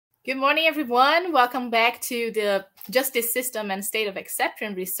Good morning, everyone. Welcome back to the Justice System and State of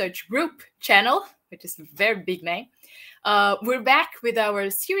Exception Research Group channel, which is a very big name. We're back with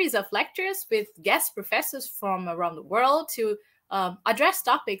our series of lectures with guest professors from around the world to address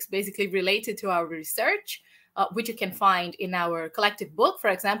topics basically related to our research, which you can find in our collective book,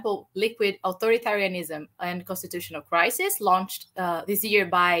 for example, Liquid Authoritarianism and Constitutional Crisis, launched this year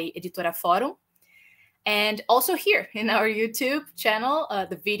by Editora Forum. And also here in our YouTube channel,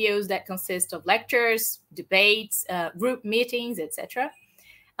 the videos that consist of lectures, debates, group meetings, etc.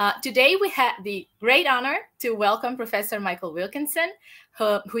 Today, we have the great honor to welcome Professor Michael Wilkinson,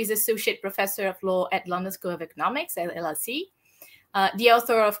 who is Associate Professor of Law at London School of Economics at LSE, the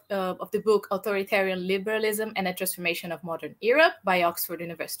author of the book Authoritarian Liberalism and the Transformation of Modern Europe by Oxford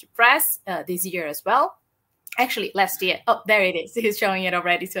University Press this year as well. Actually, last year. Oh, there it is. He's showing it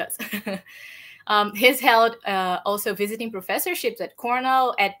already to us. He's held also visiting professorships at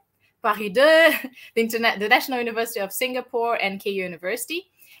Cornell, at Paris 2, the National University of Singapore, and KU University.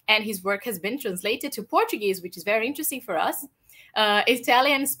 And his work has been translated to Portuguese, which is very interesting for us,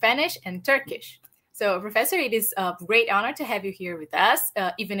 Italian, Spanish, and Turkish. So, Professor, it is a great honor to have you here with us,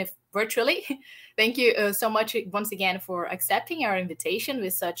 even if virtually. Thank you so much once again for accepting our invitation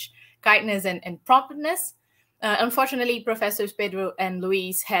with such kindness and promptness. Unfortunately, Professors Pedro and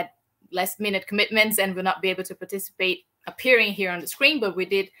Luis had last-minute commitments and will not be able to participate appearing here on the screen, but we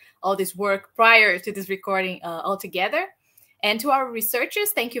did all this work prior to this recording all together. And to our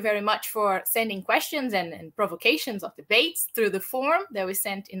researchers, thank you very much for sending questions and provocations of debates through the form that we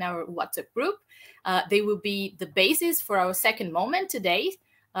sent in our WhatsApp group. They will be the basis for our second moment today,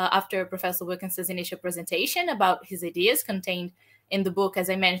 after Professor Wilkinson's initial presentation about his ideas contained in the book, as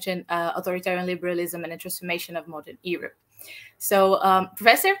I mentioned, Authoritarian Liberalism and the Transformation of Modern Europe. So,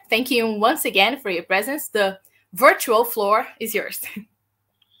 Professor, thank you once again for your presence. The virtual floor is yours.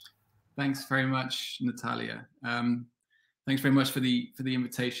 Thanks very much, Nathalia. Thanks very much for the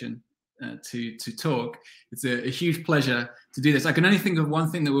invitation to talk. It's a huge pleasure to do this. I can only think of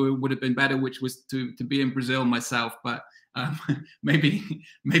one thing that would have been better, which was to be in Brazil myself, but maybe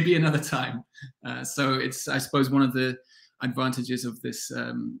another time. So it's, I suppose, one of the advantages of this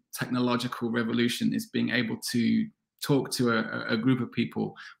technological revolution is being able to talk to a group of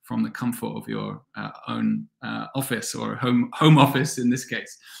people from the comfort of your own office, or home office in this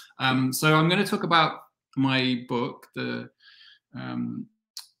case. So I'm going to talk about my book, the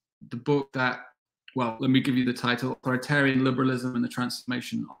book that, well, let me give you the title, Authoritarian Liberalism and the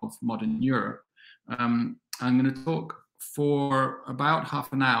Transformation of Modern Europe. I'm going to talk for about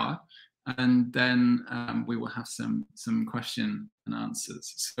half an hour, and then we will have some question and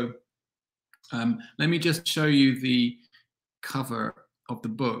answers. So let me just show you the cover of the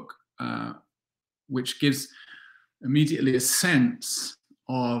book, which gives immediately a sense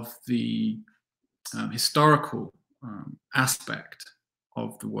of the historical aspect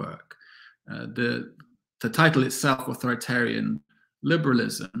of the work. The title itself, Authoritarian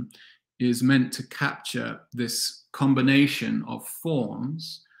Liberalism, is meant to capture this combination of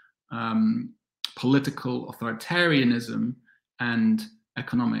forms, political authoritarianism and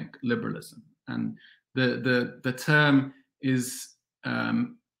economic liberalism. And the term is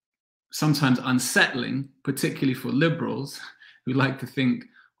sometimes unsettling, particularly for liberals who like to think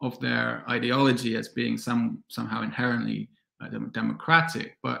of their ideology as being somehow inherently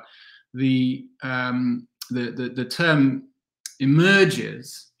democratic. But the term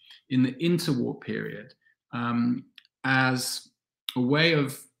emerges in the interwar period as a way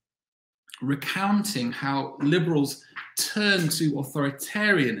of recounting how liberals turn to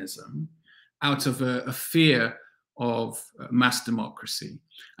authoritarianism out of a fear of mass democracy,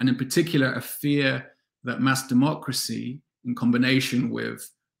 and in particular a fear that mass democracy, in combination with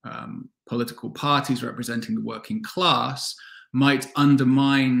political parties representing the working class, might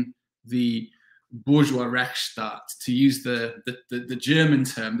undermine the bourgeois Rechtsstaat, to use the German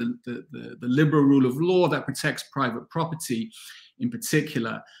term, the liberal rule of law that protects private property in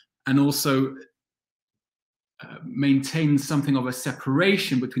particular, and also maintains something of a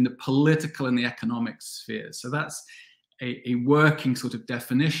separation between the political and the economic spheres. So that's a working sort of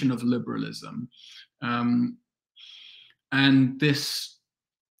definition of liberalism. And this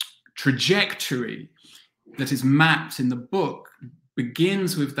trajectory that is mapped in the book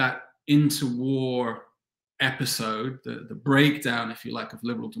begins with that interwar episode, the breakdown, if you like, of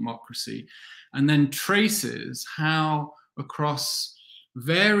liberal democracy, and then traces how across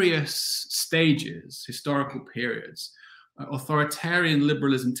various stages, historical periods, authoritarian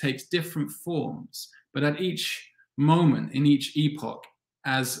liberalism takes different forms, but at each moment, in each epoch,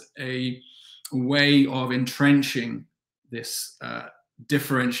 as a way of entrenching this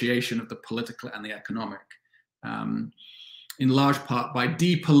differentiation of the political and the economic, in large part by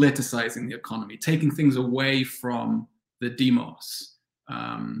depoliticizing the economy, taking things away from the demos,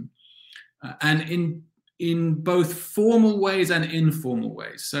 and in both formal ways and informal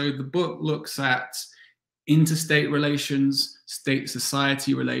ways. So the book looks at interstate relations,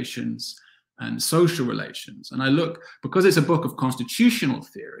 state-society relations, and social relations. And I look, because it's a book of constitutional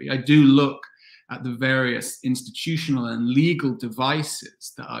theory, I do look at the various institutional and legal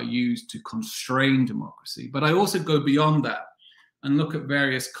devices that are used to constrain democracy. But I also go beyond that and look at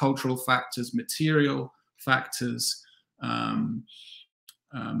various cultural factors, material factors,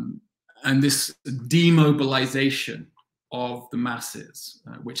 and this demobilization of the masses,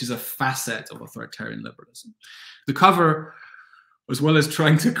 which is a facet of authoritarian liberalism. The cover, as well as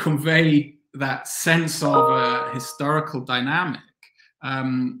trying to convey that sense of historical dynamic,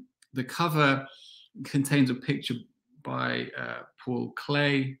 the cover contains a picture by Paul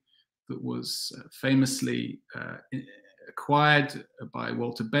Klee that was famously acquired by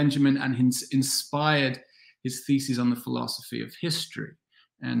Walter Benjamin, and inspired his thesis on the philosophy of history.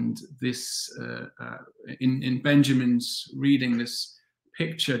 And this, in Benjamin's reading, this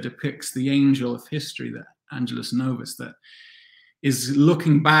picture depicts the angel of history, the Angelus Novus, that is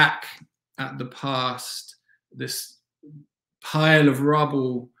looking back at the past, this pile of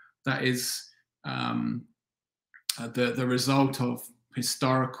rubble that is the result of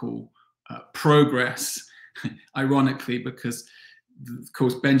historical progress, ironically, because, of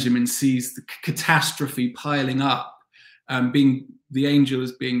course, Benjamin sees the catastrophe piling up, the angel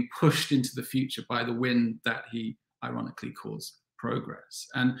is being pushed into the future by the wind that he ironically calls progress.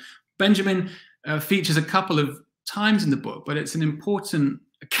 And Benjamin features a couple of times in the book, but it's an important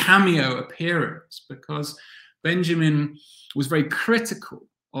cameo appearance because Benjamin was very critical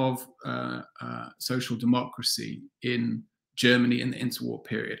of social democracy in Germany in the interwar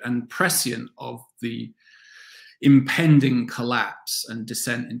period, and prescient of the impending collapse and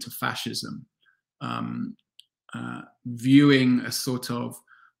descent into fascism, viewing a sort of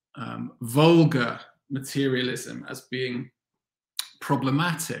vulgar materialism as being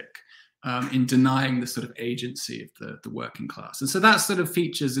problematic in denying the sort of agency of the working class. And so that sort of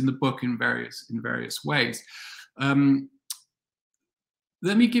features in the book in various ways.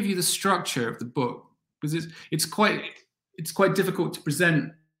 Let me give you the structure of the book, because it's quite difficult to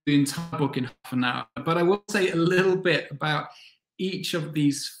present the entire book in half an hour, but I will say a little bit about each of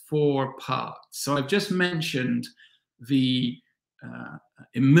these four parts. So I've just mentioned the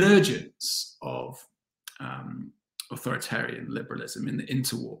emergence of authoritarian liberalism in the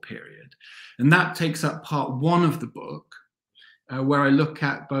interwar period. And that takes up part one of the book, where I look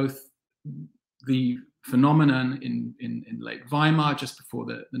at both the phenomenon in late Weimar, just before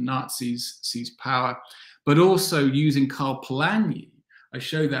the Nazis seized power, but also using Karl Polanyi, I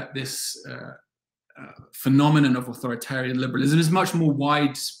show that this phenomenon of authoritarian liberalism is much more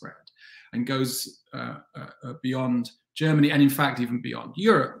widespread and goes beyond Germany, and in fact even beyond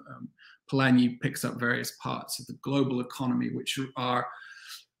Europe. Polanyi picks up various parts of the global economy which are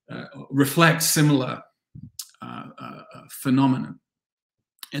reflect similar phenomenon.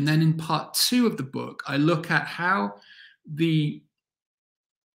 And then in part two of the book, I look at how the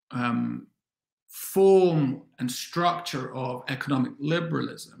form and structure of economic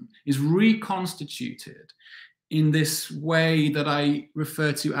liberalism is reconstituted in this way that I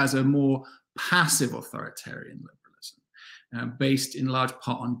refer to as a more passive authoritarian liberalism, based in large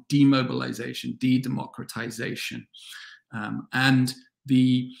part on demobilization, de-democratization, and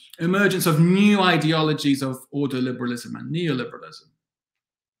the emergence of new ideologies of order liberalism and neoliberalism.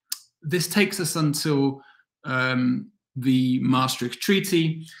 This takes us until the Maastricht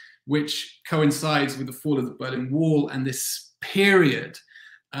Treaty, which coincides with the fall of the Berlin Wall and this period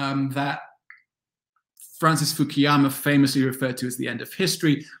that Francis Fukuyama famously referred to as the end of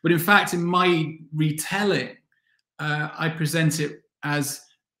history. But in fact, in my retelling, I present it as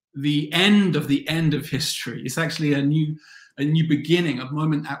the end of history. It's actually a new beginning, a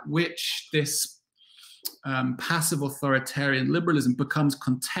moment at which this passive authoritarian liberalism becomes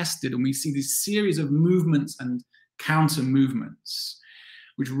contested, and we see this series of movements and counter movements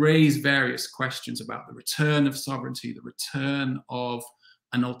which raise various questions about the return of sovereignty, the return of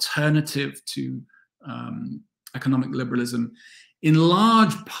an alternative to economic liberalism, in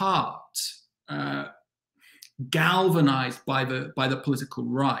large part galvanized by the political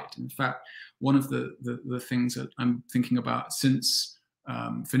right. In fact, one of the things that I'm thinking about since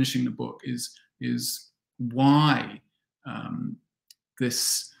finishing the book is why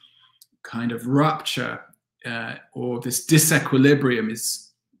this kind of rupture or this disequilibrium is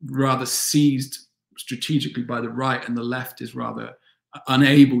rather seized strategically by the right, and the left is rather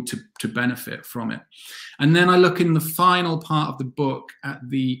unable to benefit from it. And then I look in the final part of the book at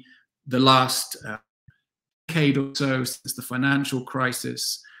the last decade or so since the financial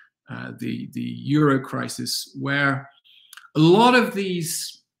crisis, the Euro crisis, where a lot of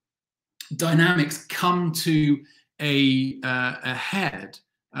these dynamics come to a head,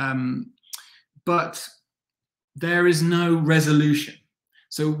 but there is no resolution.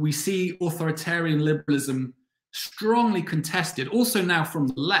 So we see authoritarian liberalism strongly contested, also now from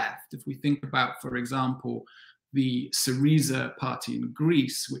the left. If we think about, for example, the Syriza party in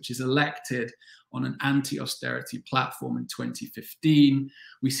Greece, which is elected on an anti-austerity platform in 2015.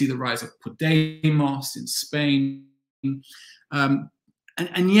 We see the rise of Podemos in Spain.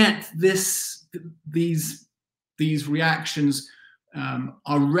 And yet these reactions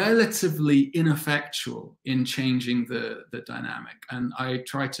are relatively ineffectual in changing the dynamic. And I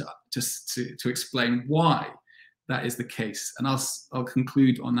try to explain why that is the case. And I'll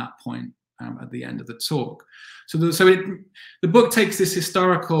conclude on that point at the end of the talk. So the book takes this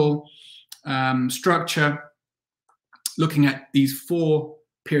historical structure, looking at these 4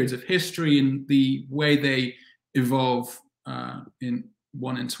 periods of history and the way they evolve in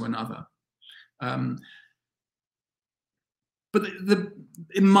one into another. But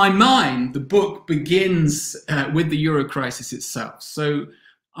in my mind, the book begins with the Euro crisis itself. So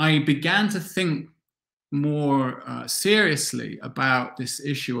I began to think more seriously about this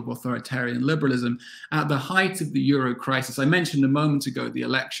issue of authoritarian liberalism at the height of the Euro crisis. I mentioned a moment ago the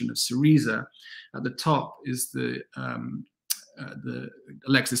election of Syriza. At the top is the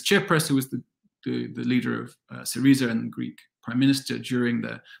Alexis Tsipras, who was the leader of Syriza and the Greek prime minister during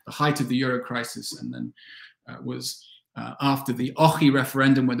the height of the Euro crisis, and then was after the Ochi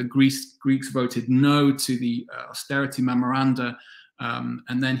referendum, where the Greeks voted no to the austerity memoranda,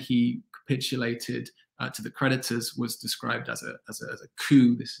 and then he capitulated to the creditors, was described as a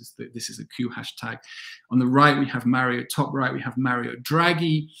coup. This is a coup hashtag. On the right we have top right we have Mario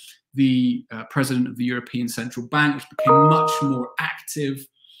Draghi, the president of the European Central Bank, which became much more active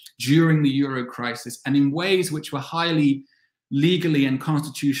during the Euro crisis, and in ways which were highly legally and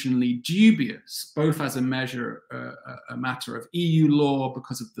constitutionally dubious, both as a matter of EU law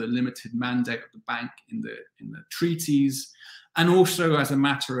because of the limited mandate of the bank in the treaties, and also as a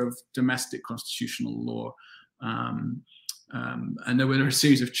matter of domestic constitutional law. And there were a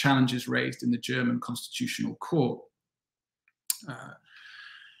series of challenges raised in the German Constitutional Court.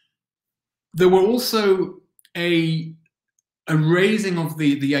 There were also a raising of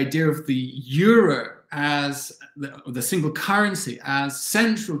the idea of the euro as the single currency as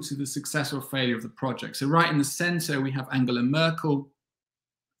central to the success or failure of the project. So right in the center, we have Angela Merkel,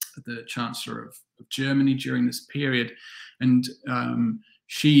 the Chancellor of Germany during this period. And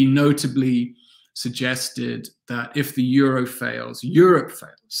she notably suggested that if the euro fails, Europe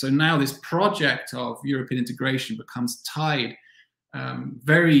fails. So now this project of European integration becomes tied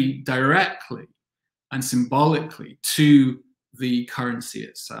very directly and symbolically to the currency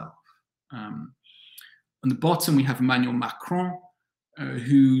itself. On the bottom, we have Emmanuel Macron,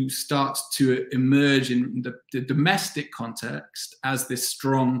 who starts to emerge in the domestic context as this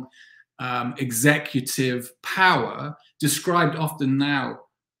strong executive power, described often now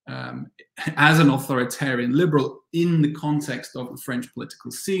as an authoritarian liberal in the context of the French political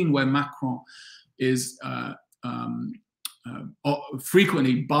scene, where Macron is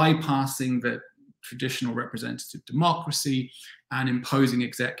frequently bypassing the traditional representative democracy and imposing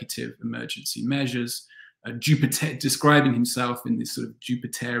executive emergency measures, describing himself in this sort of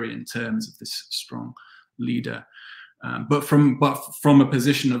Jupiterian terms of this strong leader, but from a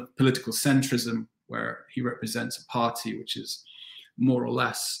position of political centrism, where he represents a party which is more or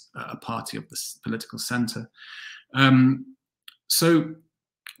less a party of the political center. So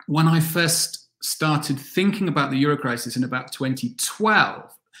when I first started thinking about the Euro crisis in about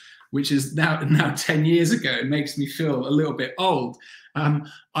 2012, which is now 10 years ago, it makes me feel a little bit old.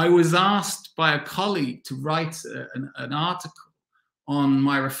 I was asked by a colleague to write an article on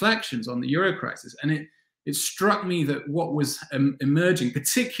my reflections on the Euro crisis, and it struck me that what was emerging,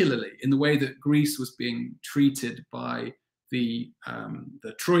 particularly in the way that Greece was being treated by the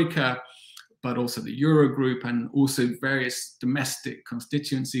Troika, but also the Eurogroup and also various domestic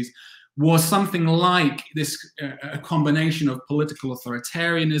constituencies, was something like this a combination of political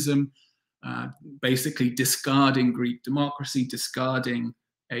authoritarianism, basically discarding Greek democracy, discarding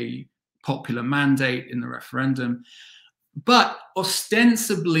a popular mandate in the referendum, but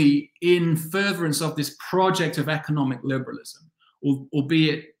ostensibly in furtherance of this project of economic liberalism,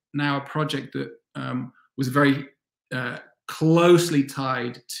 albeit now a project that was very closely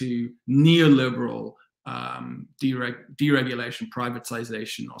tied to neoliberal deregulation,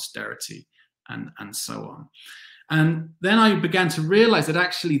 privatization, austerity, and so on. And then I began to realize that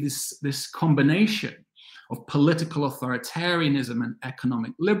actually this combination of political authoritarianism and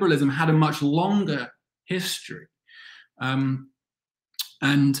economic liberalism had a much longer history.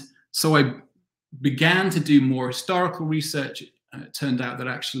 And so I began to do more historical research. It turned out that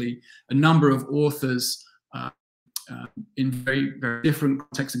actually a number of authors in very, very different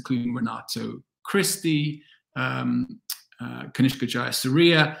contexts, including Renato Christie, Kanishka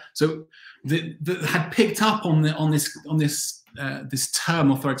Jayasuriya, so that had picked up on this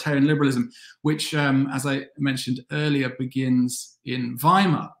term authoritarian liberalism, which, as I mentioned earlier, begins in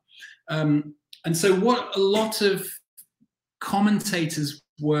Weimar. And so what a lot of commentators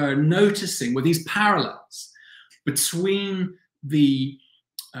were noticing were these parallels between the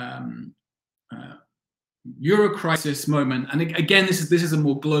Euro crisis moment, and again, this is a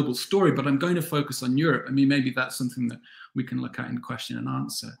more global story, but I'm going to focus on Europe. I mean, maybe that's something that we can look at in question and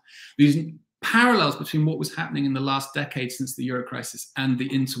answer. These parallels between what was happening in the last decade since the Euro crisis and the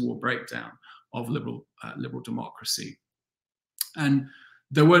interwar breakdown of liberal democracy. And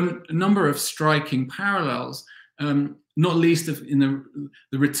there were a number of striking parallels, not least in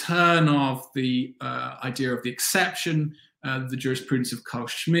the return of the idea of the exception, the jurisprudence of Carl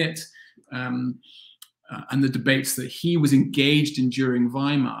Schmitt, and the debates that he was engaged in during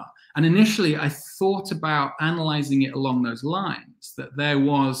Weimar. And initially, I thought about analyzing it along those lines, that there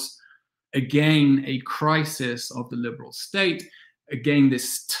was, again, a crisis of the liberal state, again,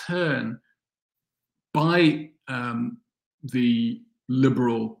 this turn by the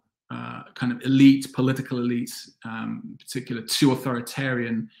liberal kind of elite, political elites, in particular, to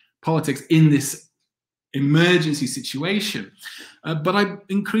authoritarian politics in this emergency situation. But I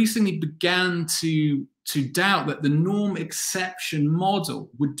increasingly began to doubt that the norm exception model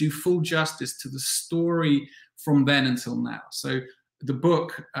would do full justice to the story from then until now. So the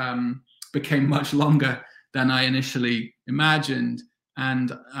book became much longer than I initially imagined,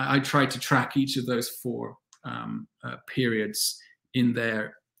 and I tried to track each of those four periods in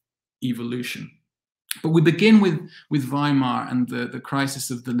their evolution. But we begin with Weimar and the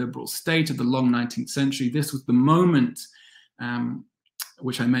crisis of the liberal state of the long 19th century. This was the moment,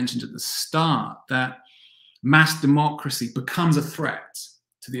 which I mentioned at the start, that mass democracy becomes a threat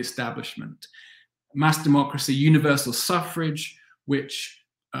to the establishment. Mass democracy, universal suffrage, which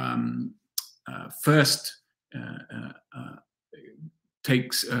first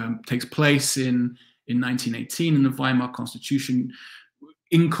takes place in 1918 in the Weimar Constitution,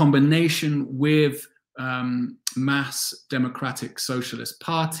 in combination with mass democratic socialist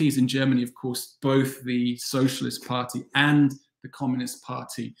parties. In Germany, of course, both the Socialist Party and the Communist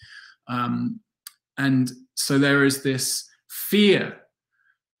Party. And so there is this fear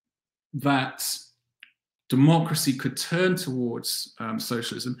that democracy could turn towards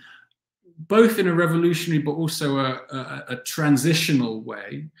socialism, both in a revolutionary but also a transitional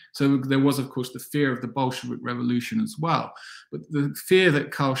way. So there was, of course, the fear of the Bolshevik Revolution as well. But the fear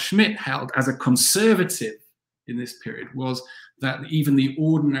that Carl Schmitt held as a conservative in this period was that even the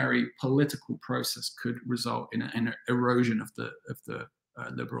ordinary political process could result in an erosion of the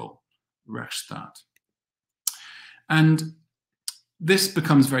liberal Rechtsstaat. And this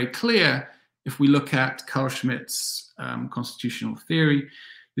becomes very clear if we look at Carl Schmitt's constitutional theory.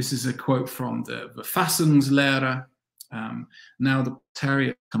 This is a quote from the Verfassungslehre. Now the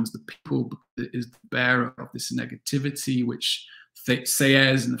proletariat becomes the people, is the bearer of this negativity, which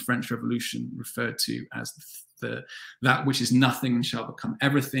Sieyès in the French Revolution referred to as that which is nothing and shall become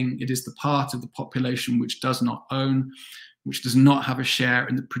everything. It is the part of the population which does not own, which does not have a share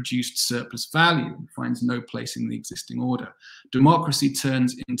in the produced surplus value and finds no place in the existing order. Democracy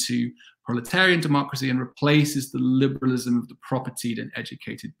turns into proletarian democracy and replaces the liberalism of the propertied and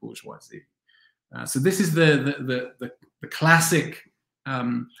educated bourgeoisie. So this is the classic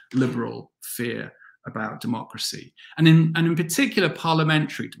liberal fear about democracy, and in particular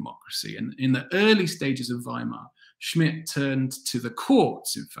parliamentary democracy. And in the early stages of Weimar, Schmitt turned to the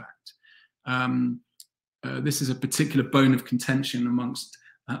courts, in fact. This is a particular bone of contention among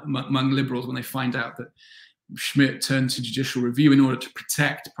liberals when they find out that Schmitt turned to judicial review in order to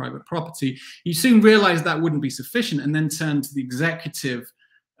protect private property. He soon realized that wouldn't be sufficient and then turned to the executive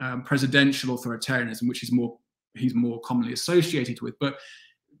presidential authoritarianism, which he's more commonly associated with. But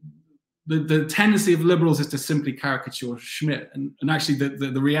the tendency of liberals is to simply caricature Schmitt, and actually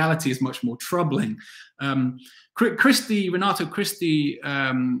the reality is much more troubling. Renato Christie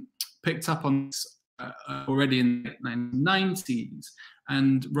picked up on this already in the 1990s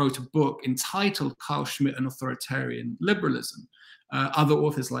and wrote a book entitled Carl Schmitt and Authoritarian Liberalism. Other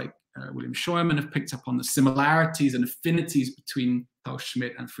authors like William Scheuermann have picked up on the similarities and affinities between Carl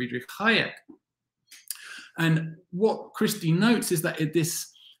Schmitt and Friedrich Hayek. And what Christie notes is that at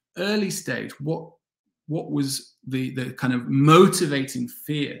this early stage, what was the kind of motivating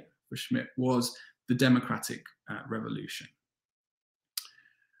fear for Schmitt was the democratic revolution.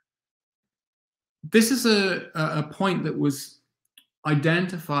 This is a point that was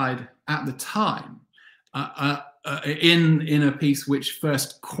identified at the time in a piece which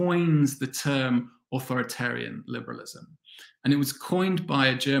first coins the term authoritarian liberalism. And it was coined by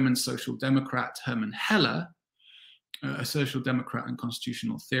a German social democrat, Hermann Heller, a social democrat and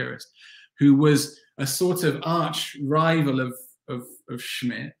constitutional theorist, who was a sort of arch rival of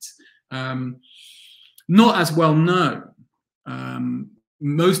Schmitt, not as well known.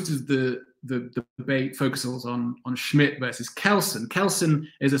 Most of the debate focuses on Schmitt versus Kelsen. Kelsen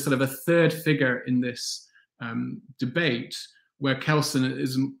is a sort of a third figure in this debate, where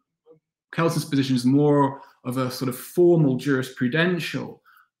Kelsen's position is more of a sort of formal jurisprudential,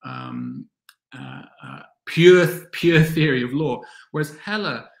 pure theory of law, whereas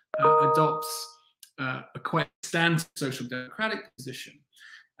Heller adopts a quite standard social democratic position,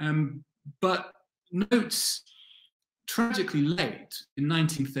 but notes tragically late in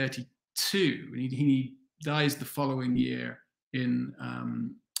 1932, he dies the following year in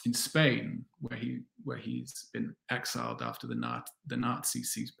Spain, where he's been exiled after the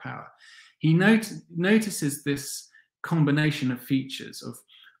Nazis seized power. He notices this combination of features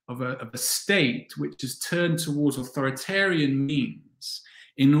of a state which is turned towards authoritarian means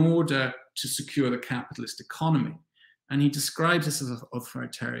in order to secure the capitalist economy. And he describes this as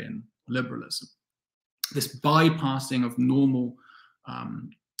authoritarian liberalism, this bypassing of normal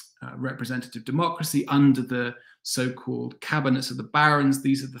representative democracy under the so-called cabinets of the barons.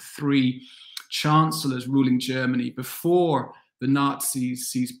 These are the three chancellors ruling Germany before the Nazis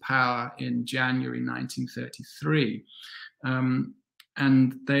seized power in January 1933.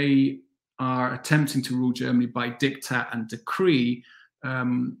 And they are attempting to rule Germany by diktat and decree,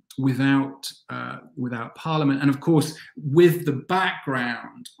 without parliament, and of course with the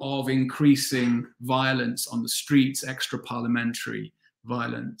background of increasing violence on the streets, extra parliamentary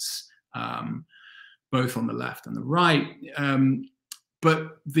violence, both on the left and the right.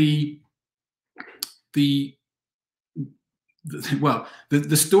 But the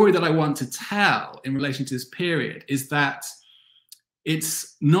story that I want to tell in relation to this period is that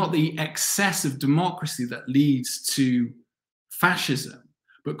it's not the excess of democracy that leads to fascism,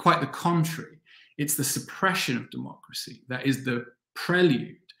 but quite the contrary. It's the suppression of democracy that is the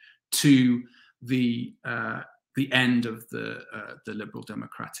prelude to the end of the liberal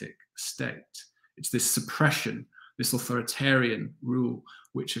democratic state. It's this suppression, this authoritarian rule,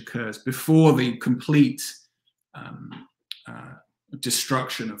 which occurs before the complete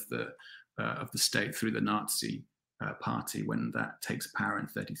destruction of the state through the Nazi party when that takes power in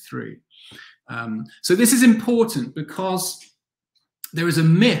 1933. So this is important because there is a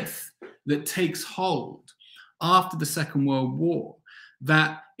myth that takes hold after the Second World War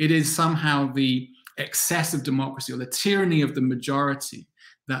that it is somehow the excess of democracy or the tyranny of the majority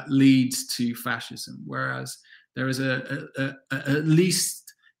that leads to fascism, whereas there is at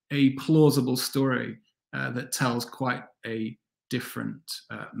least a plausible story that tells quite a different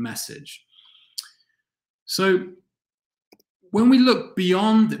message. So when we look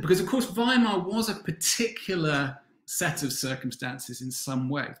beyond it, because of course Weimar was a particular set of circumstances in some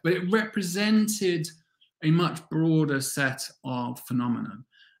ways, but it represented a much broader set of phenomena.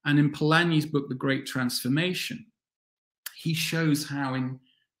 And in Polanyi's book, The Great Transformation, he shows how in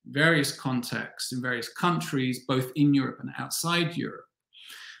various contexts, in various countries, both in Europe and outside Europe,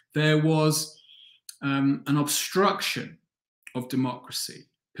 there was an obstruction of democracy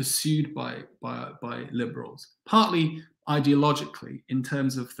pursued by liberals, partly ideologically in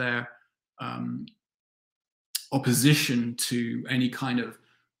terms of their opposition to any kind of,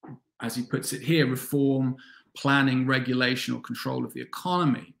 as he puts it here, reform, planning, regulation, or control of the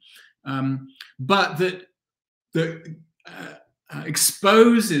economy, but that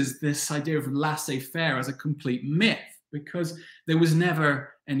exposes this idea of laissez-faire as a complete myth, because there was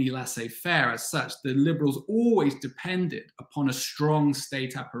never any laissez-faire as such. The liberals always depended upon a strong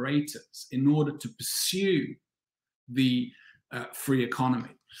state apparatus in order to pursue the free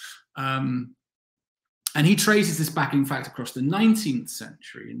economy. And he traces this back, in fact, across the 19th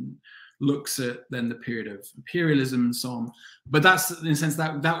century. And looks at then the period of imperialism and so on. But that's, in a sense,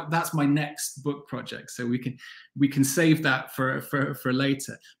 that's my next book project. So we can save that for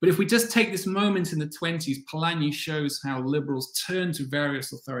later. But if we just take this moment in the 20s, Polanyi shows how liberals turn to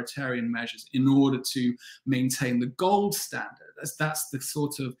various authoritarian measures in order to maintain the gold standard. That's the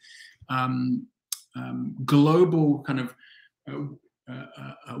sort of global kind of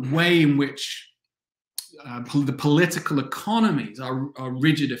way in which the political economies are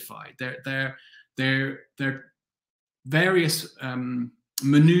rigidified. They're various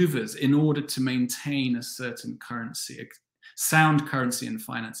maneuvers in order to maintain a certain currency, sound currency and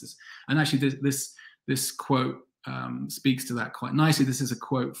finances. And actually, this quote speaks to that quite nicely. This is a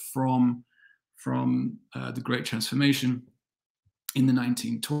quote from the Great Transformation. In the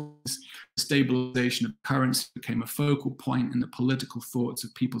 1920s, the stabilization of currency became a focal point in the political thoughts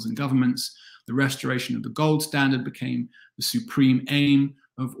of peoples and governments. The restoration of the gold standard became the supreme aim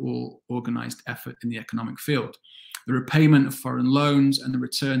of all organized effort in the economic field. The repayment of foreign loans and the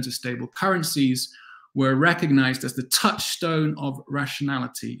return to stable currencies were recognized as the touchstone of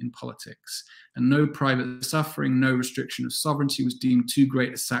rationality in politics, and no private suffering, no restriction of sovereignty was deemed too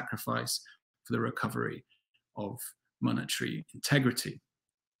great a sacrifice for the recovery of monetary integrity.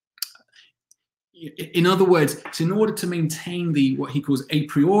 In other words, it's in order to maintain what he calls a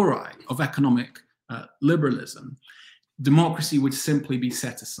priori of economic liberalism, democracy would simply be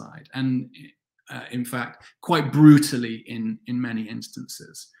set aside, and in fact, quite brutally in many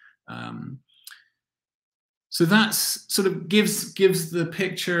instances. So that's sort of gives the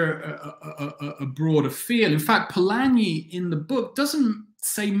picture a broader feel. In fact, Polanyi in the book doesn't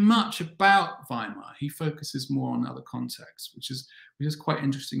say much about Weimar. He focuses more on other contexts, which is quite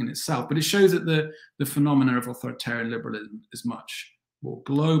interesting in itself. But it shows that the phenomena of authoritarian liberalism is much more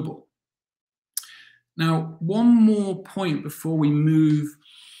global. Now, one more point before we move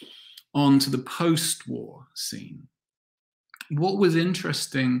on to the post-war scene. What was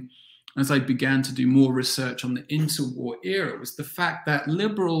interesting as I began to do more research on the interwar era was the fact that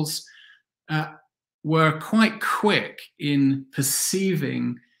liberals were quite quick in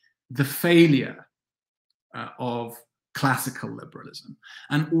perceiving the failure of classical liberalism,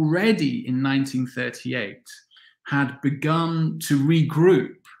 and already in 1938 had begun to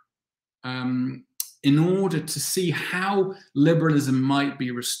regroup in order to see how liberalism might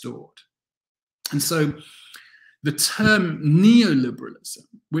be restored. And so the term neoliberalism,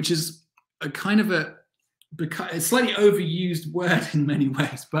 which is a kind of a slightly overused word in many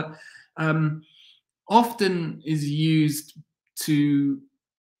ways, but often is used to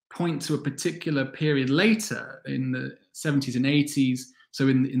point to a particular period later in the 70s and 80s. So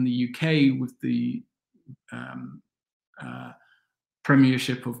in the UK with the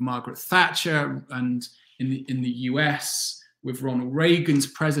premiership of Margaret Thatcher, and in the US with Ronald Reagan's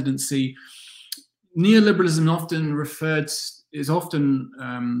presidency, neoliberalism is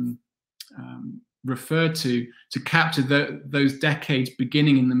often referred to capture those decades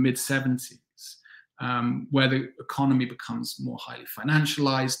beginning in the mid-70s. Where the economy becomes more highly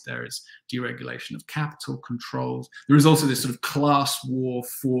financialized, there is deregulation of capital controls. There is also this sort of class war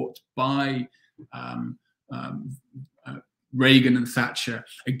fought by Reagan and Thatcher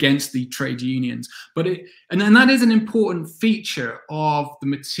against the trade unions. And that is an important feature of the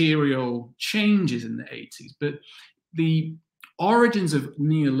material changes in the 80s. But the origins of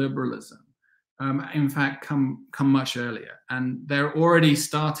neoliberalism, in fact, come much earlier, and they're already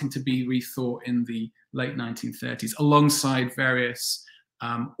starting to be rethought in the late 1930s, alongside various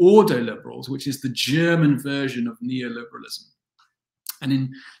ordoliberals, which is the German version of neoliberalism. And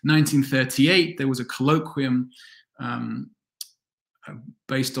in 1938, there was a colloquium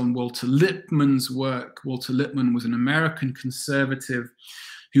based on Walter Lippmann's work. Walter Lippmann was an American conservative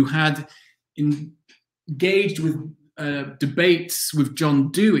who had engaged with debates with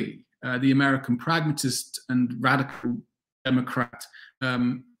John Dewey, the American pragmatist and radical Democrat,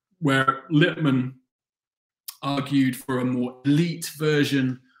 where Lippmann argued for a more elite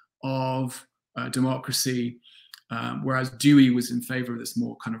version of democracy, whereas Dewey was in favor of this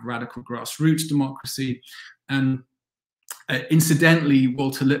more kind of radical grassroots democracy. And incidentally,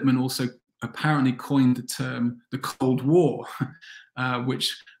 Walter Lippmann also apparently coined the term the Cold War,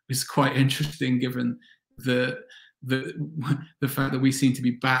 which is quite interesting given the fact that we seem to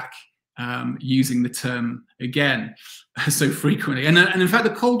be back using the term again so frequently. And in fact,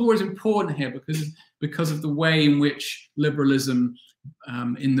 the Cold War is important here because of the way in which liberalism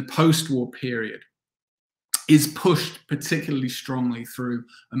in the post-war period is pushed particularly strongly through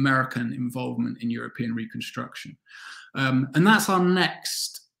American involvement in European reconstruction. And that's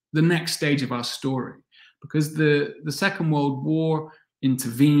the next stage of our story, because the Second World War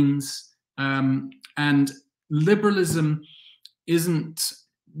intervenes. And liberalism isn't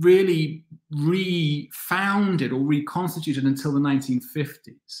really refounded or reconstituted until the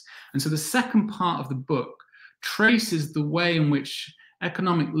 1950s. And so the second part of the book traces the way in which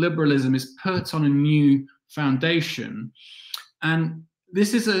economic liberalism is put on a new foundation. And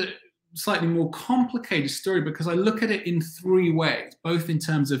this is a slightly more complicated story because I look at it in three ways, both in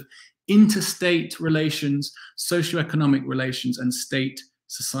terms of interstate relations, socioeconomic relations, and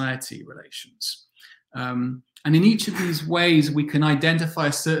state-society relations. And in each of these ways, we can identify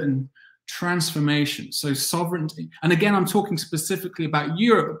a certain transformation. So sovereignty, and again, I'm talking specifically about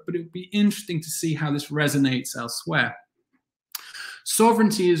Europe, but it would be interesting to see how this resonates elsewhere.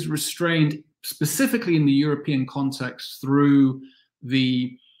 Sovereignty is restrained specifically in the European context through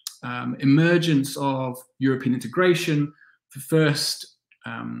the emergence of European integration, the first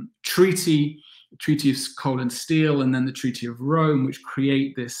treaty, the Treaty of Coal and Steel, and then the Treaty of Rome, which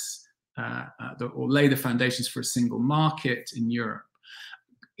create this or lay the foundations for a single market in Europe.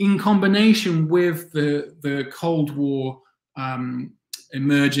 In combination with the Cold War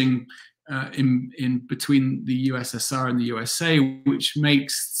emerging in between the USSR and the USA, which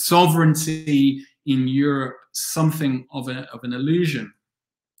makes sovereignty in Europe something of an illusion.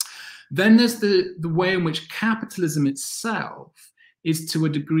 Then there's the way in which capitalism itself is to a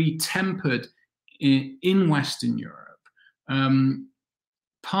degree tempered in Western Europe,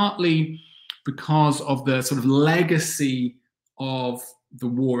 partly because of the sort of legacy of the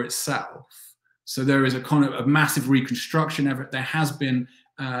war itself. So there is a kind of a massive reconstruction effort. There has been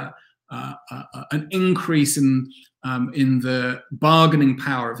an increase in the bargaining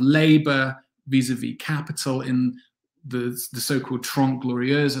power of labor vis-a-vis capital in the so-called Trente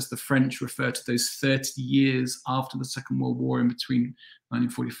Glorieuses, as the French refer to those 30 years after the Second World War in between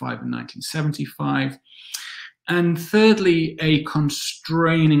 1945 and 1975. And thirdly, a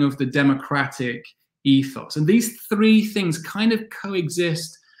constraining of the democratic ethos. And these three things kind of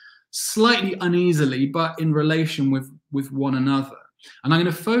coexist slightly uneasily, but in relation with one another. And I'm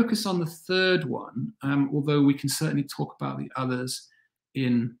going to focus on the third one, although we can certainly talk about the others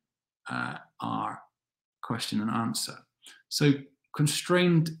in our question and answer. So,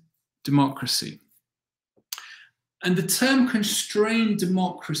 constrained democracy. And the term constrained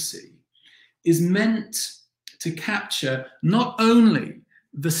democracy is meant to capture not only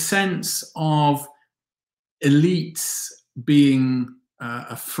the sense of elites being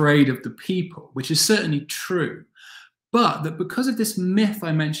afraid of the people, which is certainly true, but that because of this myth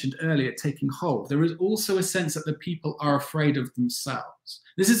I mentioned earlier taking hold, there is also a sense that the people are afraid of themselves.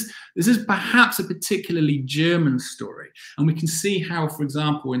 This is perhaps a particularly German story, and we can see how, for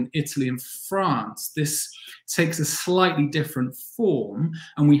example, in Italy and France, this takes a slightly different form,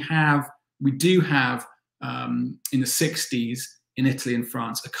 and we do have in the 60s in Italy and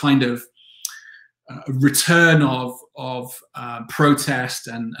France a kind of return of protest,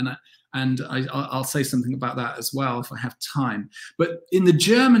 and I'll say something about that as well if I have time. But in the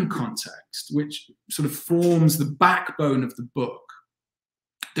German context, which sort of forms the backbone of the book,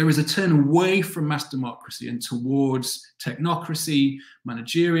 there is a turn away from mass democracy and towards technocracy,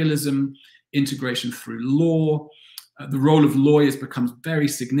 managerialism, integration through law. The role of lawyers becomes very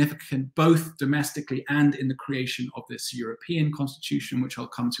significant, both domestically and in the creation of this European constitution, which I'll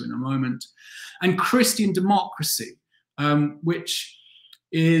come to in a moment. And Christian democracy, which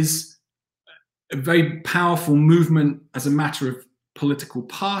is a very powerful movement as a matter of political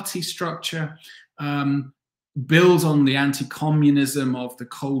party structure, builds on the anti-communism of the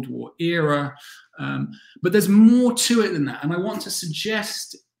Cold War era. But there's more to it than that. And I want to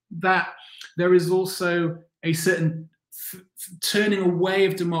suggest that there is also a certain turning away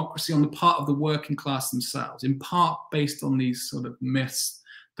of democracy on the part of the working class themselves, in part based on these sort of myths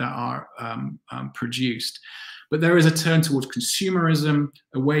that are produced. But there is a turn towards consumerism,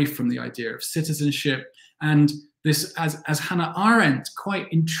 away from the idea of citizenship. And this, as Hannah Arendt quite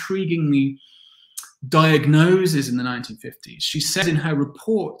intriguingly diagnoses in the 1950s, she said in her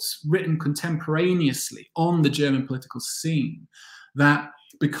reports written contemporaneously on the German political scene that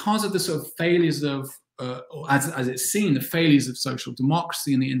because of the sort of failures of, as it's seen, the failures of social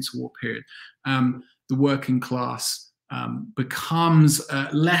democracy in the interwar period, the working class becomes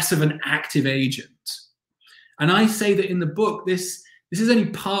less of an active agent. And I say that in the book, this is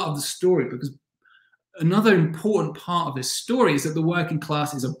only part of the story, because another important part of this story is that the working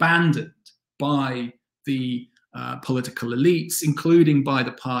class is abandoned by the political elites, including by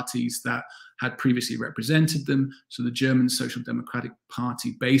the parties that had previously represented them. So the German Social Democratic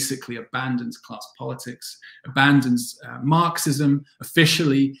Party basically abandons class politics, abandons Marxism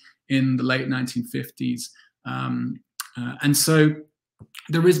officially in the late 1950s. And so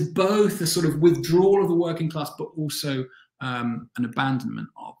there is both a sort of withdrawal of the working class, but also an abandonment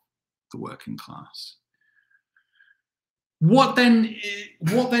of the working class. What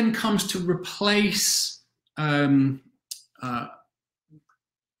then comes to replace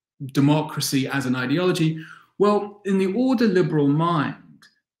democracy as an ideology? Well, in the order liberal mind,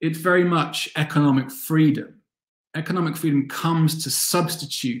 it's very much economic freedom. Economic freedom comes to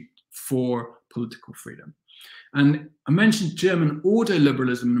substitute for political freedom. And I mentioned German order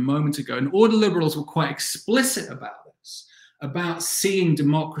liberalism a moment ago, and order liberals were quite explicit about this, about seeing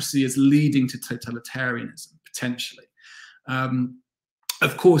democracy as leading to totalitarianism, potentially.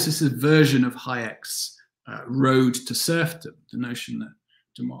 Of course, this is a version of Hayek's road to serfdom, the notion that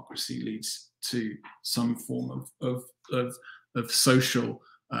democracy leads to some form of social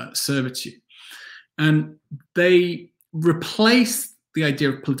servitude. And they replace the idea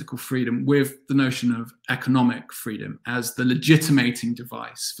of political freedom with the notion of economic freedom as the legitimating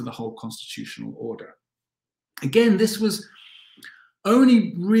device for the whole constitutional order. Again, this was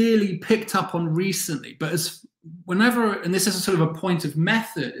only really picked up on recently, but whenever, and this is a sort of a point of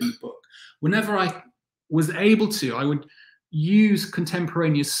method in the book, whenever I was able to, I would use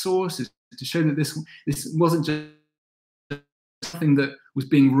contemporaneous sources to show that this wasn't just something that was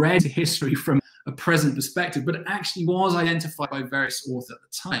being read to history from a present perspective, but it actually was identified by various authors at the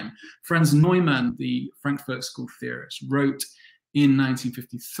time. Franz Neumann, the Frankfurt School theorist, wrote in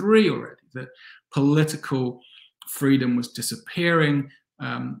 1953 already that political freedom was disappearing,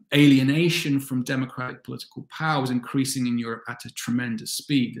 alienation from democratic political power was increasing in Europe at a tremendous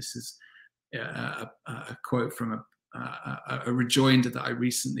speed. This is a quote from a rejoinder that I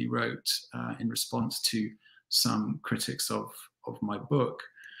recently wrote in response to some critics of my book.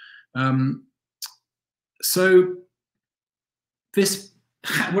 So this,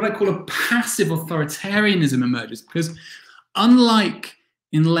 what I call a passive authoritarianism emerges, because unlike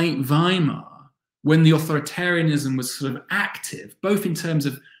in late Weimar, when the authoritarianism was sort of active, both in terms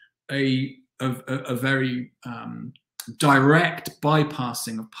of a very direct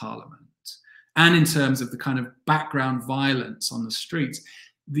bypassing of parliament and in terms of the kind of background violence on the streets,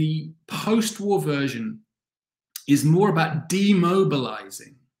 the post-war version is more about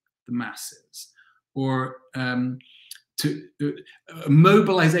demobilizing the masses, or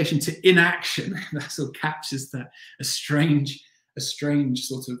mobilization to inaction. That sort of captures that a strange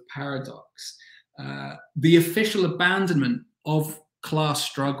sort of paradox. The official abandonment of class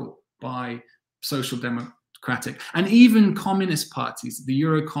struggle by social democratic and even communist parties, the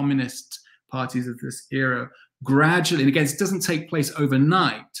Euro-communist parties of this era, gradually, and again, it doesn't take place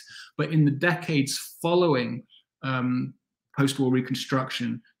overnight, but in the decades following post-war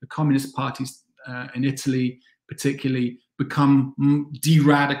reconstruction, the communist parties in Italy particularly become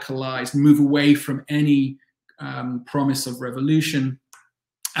de-radicalized, move away from any promise of revolution,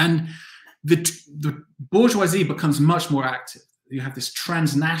 and the bourgeoisie becomes much more active. You have this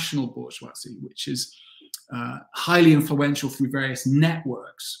transnational bourgeoisie, which is highly influential through various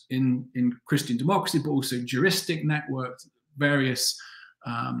networks in Christian democracy, but also juristic networks, various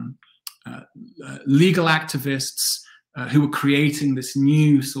legal activists who are creating this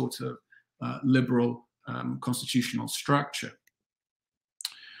new sort of liberal constitutional structure.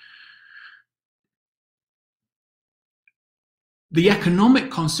 The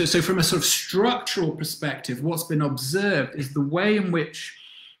economic so from a sort of structural perspective, what's been observed is the way in which,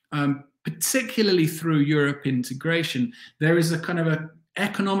 particularly through European integration, there is a kind of an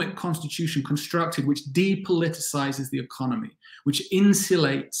economic constitution constructed which depoliticizes the economy, which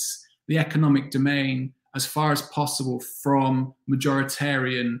insulates the economic domain as far as possible from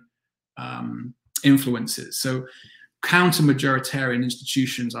majoritarian influences. So counter-majoritarian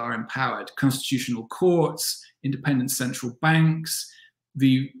institutions are empowered. Constitutional courts, independent central banks,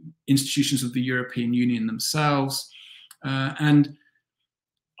 the institutions of the European Union themselves. And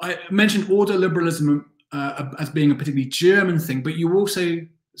I mentioned order liberalism as being a particularly German thing, but you also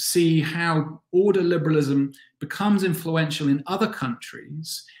see how order liberalism becomes influential in other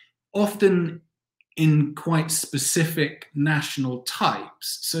countries, often in quite specific national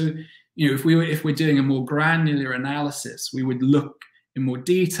types. So, you know, if we're doing a more granular analysis, we would look in more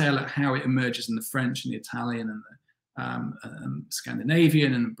detail at how it emerges in the French and the Italian and the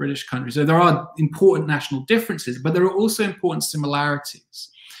Scandinavian and the British countries. So there are important national differences, but there are also important similarities.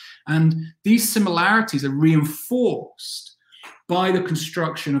 And these similarities are reinforced by the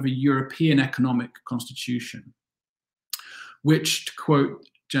construction of a European economic constitution, which, to quote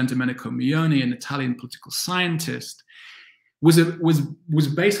Gian Domenico Mioni, an Italian political scientist, was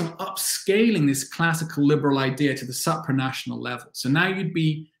based on upscaling this classical liberal idea to the supranational level. So now you'd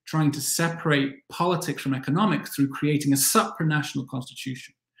be trying to separate politics from economics through creating a supranational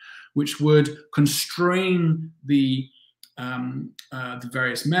constitution, which would constrain the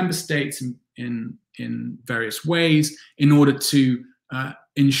various member states in various ways in order to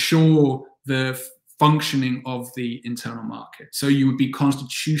ensure the functioning of the internal market. So you would be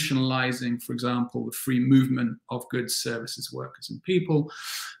constitutionalizing, for example, the free movement of goods, services, workers, and people,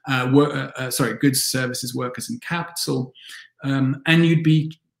 goods, services, workers, and capital, and you'd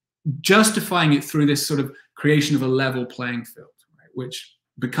be justifying it through this sort of creation of a level playing field, right, which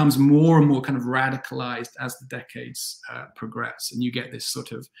becomes more and more kind of radicalized as the decades progress, and you get this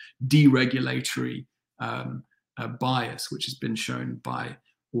sort of deregulatory bias, which has been shown by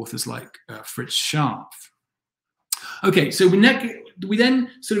authors like Fritz Scharpf. Okay, so we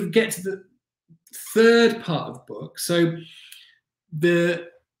then sort of get to the third part of the book. So the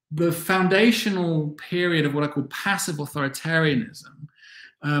foundational period of what I call passive authoritarianism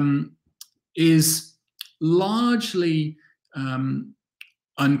is largely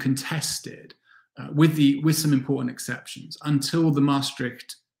uncontested, with some important exceptions, until the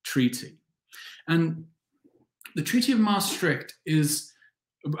Maastricht Treaty. And the Treaty of Maastricht is,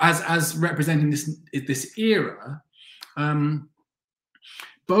 as representing this era,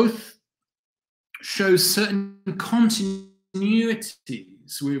 both shows certain continuities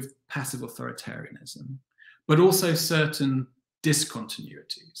with passive authoritarianism, but also certain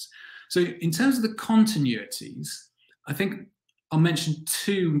discontinuities. So in terms of the continuities, I think I'll mention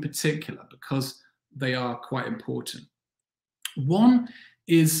two in particular because they are quite important. One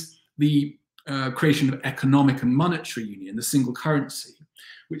is the creation of economic and monetary union, the single currency,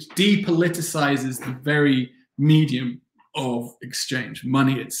 which depoliticizes the very medium of exchange,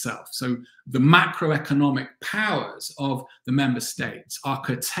 money itself. So the macroeconomic powers of the member states are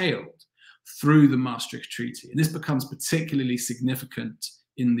curtailed through the Maastricht Treaty. And this becomes particularly significant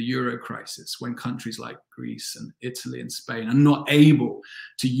in the Euro crisis, when countries like Greece and Italy and Spain are not able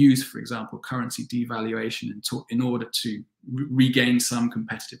to use, for example, currency devaluation in order to regain some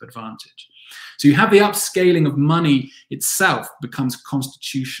competitive advantage. So you have the upscaling of money itself becomes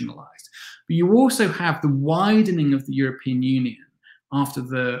constitutionalized. But you also have the widening of the European Union after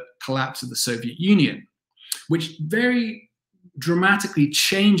the collapse of the Soviet Union, which very dramatically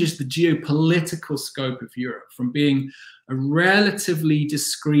changes the geopolitical scope of Europe from being a relatively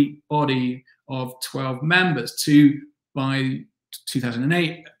discrete body of 12 members to, by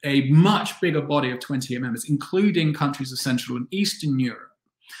 2008, a much bigger body of 28 members, including countries of Central and Eastern Europe,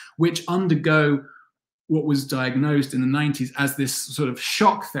 which undergo what was diagnosed in the 90s as this sort of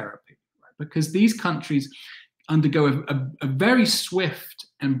shock therapy, right? Because these countries undergo a very swift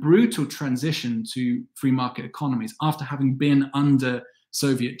and brutal transition to free market economies after having been under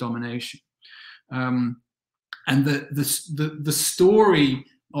Soviet domination. And the story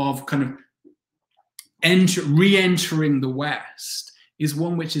of kind of re-entering the West is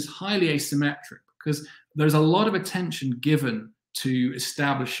one which is highly asymmetric, because there's a lot of attention given to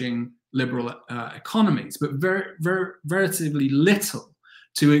establishing liberal economies, but relatively little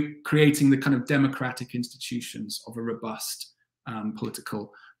to creating the kind of democratic institutions of a robust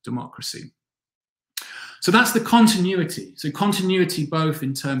political democracy. So that's the continuity. So continuity both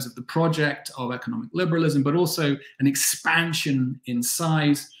in terms of the project of economic liberalism, but also an expansion in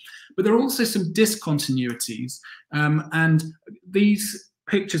size. But there are also some discontinuities, and these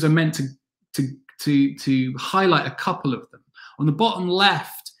pictures are meant to highlight a couple of them. On the bottom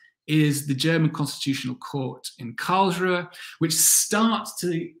left is the German Constitutional Court in Karlsruhe, which starts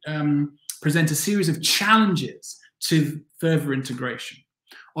to present a series of challenges to further integration,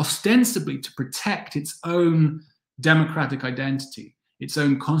 ostensibly to protect its own democratic identity, its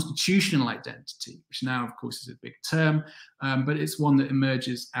own constitutional identity, which now, of course, is a big term, but it's one that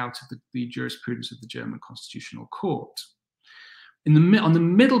emerges out of the jurisprudence of the German Constitutional Court. On the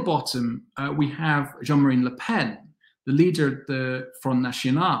middle bottom, we have Jean-Marie Le Pen, the leader of the Front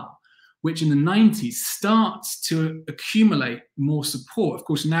National, which in the 90s starts to accumulate more support. Of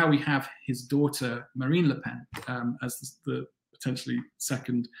course, now we have his daughter, Marine Le Pen, as the potentially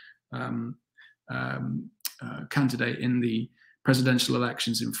second candidate in the presidential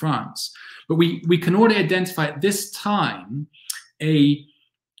elections in France. But we can already identify at this time a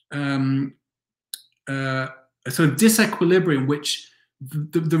sort of disequilibrium which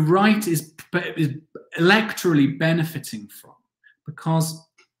the right is electorally benefiting from, because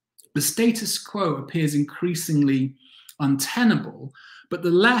the status quo appears increasingly untenable, but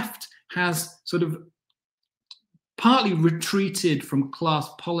the left has sort of partly retreated from class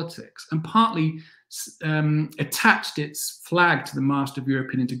politics and partly attached its flag to the mast of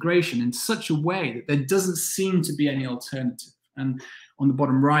European integration in such a way that there doesn't seem to be any alternative. And on the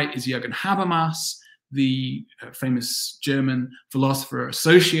bottom right is Jürgen Habermas, the famous German philosopher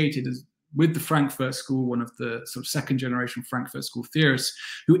associated with the Frankfurt School, one of the sort of second generation Frankfurt School theorists,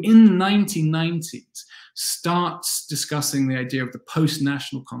 who in the 1990s starts discussing the idea of the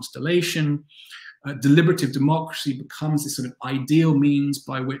post-national constellation. Deliberative democracy becomes this sort of ideal means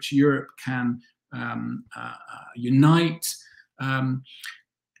by which Europe can unite,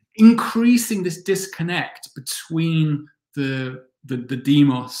 increasing this disconnect between the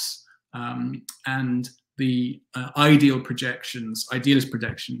demos and the idealist projections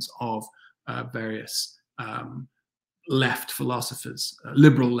of various left philosophers,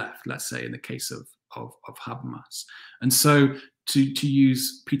 liberal left, let's say, in the case of Habermas. And so, to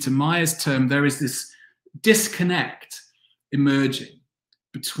use Peter Meyer's term, there is this disconnect emerging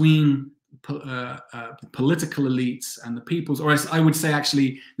between the political elites and the peoples, or as I would say,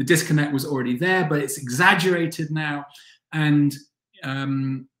 actually, the disconnect was already there, but it's exaggerated now, and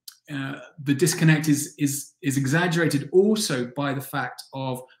the disconnect is exaggerated also by the fact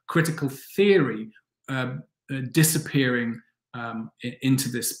of critical theory disappearing into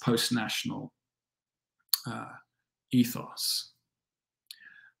this post-national ethos.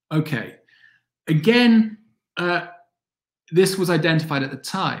 Okay, again, this was identified at the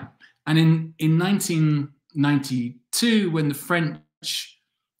time, and in 1992, when the French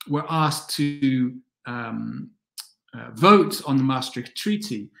were asked to vote on the Maastricht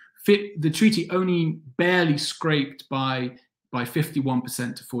Treaty, the treaty only barely scraped by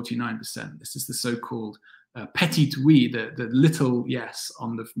 51% to 49%. This is the so-called petit oui, the little yes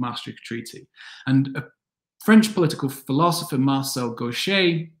on the Maastricht Treaty. And a French political philosopher, Marcel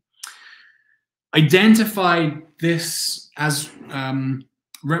Gauchet, identified this as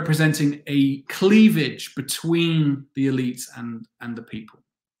representing a cleavage between the elites and the people.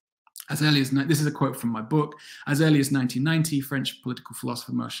 As early as, this is a quote from my book, as early as 1990, French political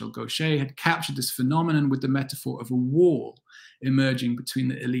philosopher Marcel Gauchet had captured this phenomenon with the metaphor of a wall emerging between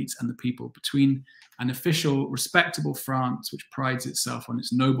the elites and the people, between an official, respectable France, which prides itself on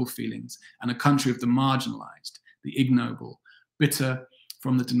its noble feelings, and a country of the marginalized, the ignoble, bitter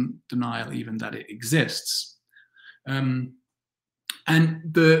from the denial even that it exists.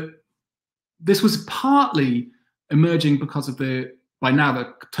 This was partly emerging because of by now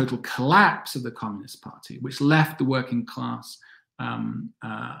the total collapse of the Communist Party, which left the working class, also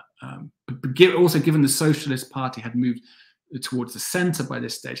given the Socialist Party had moved towards the center by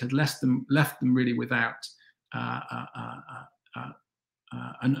this stage, had left them really without an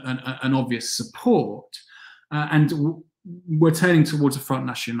obvious support, and were turning towards a Front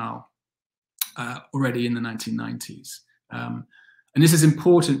National already in the 1990s. And this is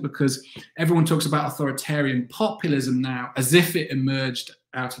important because everyone talks about authoritarian populism now as if it emerged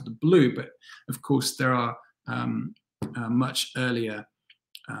out of the blue, but of course there are much earlier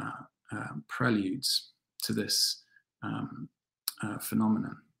preludes to this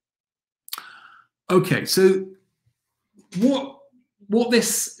phenomenon. Okay, so what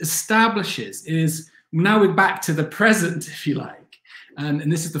this establishes is, now we're back to the present, if you like,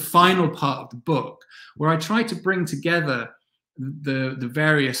 and this is the final part of the book, where I try to bring together the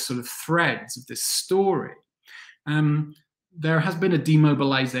various sort of threads of this story. There has been a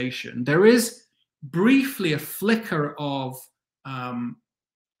demobilization. There is briefly a flicker of,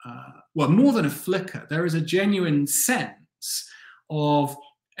 well, more than a flicker, there is a genuine sense of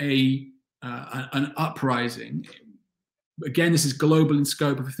an uprising. Again, this is global in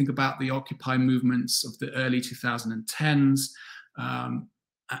scope. If we think about the Occupy movements of the early 2010s,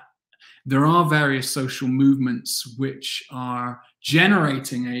 there are various social movements which are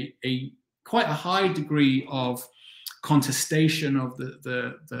generating quite a high degree of contestation of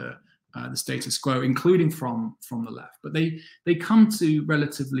the status quo, including from the left. But they come to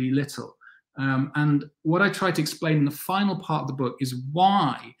relatively little. And what I try to explain in the final part of the book is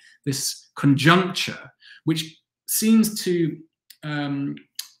why this conjuncture, which seems to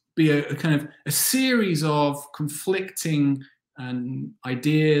be a kind of a series of conflicting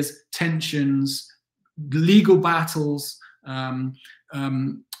ideas, tensions, legal battles,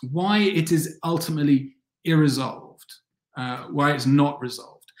 why it is ultimately irresolved, why it's not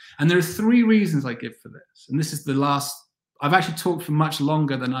resolved. And there are three reasons I give for this. And this is the last. I've actually talked for much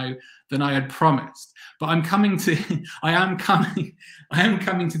longer than I had promised, but I am coming to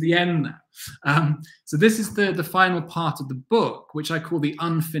the end now. So this is the final part of the book, which I call the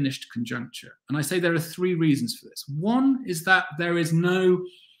unfinished conjuncture. And I say there are three reasons for this. One is that there is no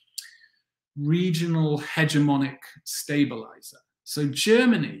regional hegemonic stabilizer. So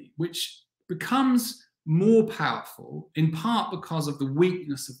Germany, which becomes more powerful, in part because of the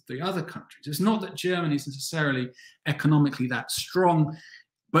weakness of the other countries. It's not that Germany is necessarily economically that strong,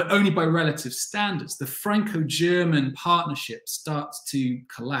 but only by relative standards. The Franco-German partnership starts to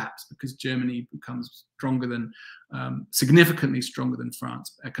collapse because Germany becomes stronger than, significantly stronger than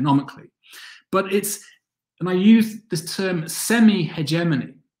France economically. But it's, and I use this term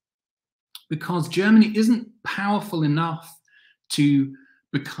semi-hegemony, because Germany isn't powerful enough to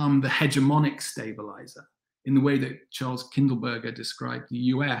become the hegemonic stabilizer in the way that Charles Kindleberger described the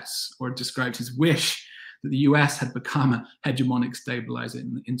US, or described his wish that the US had become a hegemonic stabilizer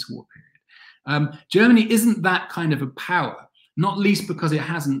in the interwar period. Germany isn't that kind of a power, not least because it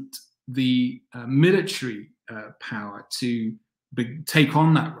hasn't the military power to take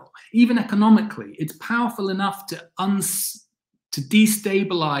on that role. Even economically, it's powerful enough to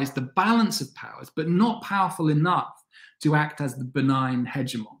destabilize the balance of powers, but not powerful enough to act as the benign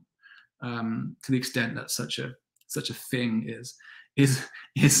hegemon, to the extent that such a thing is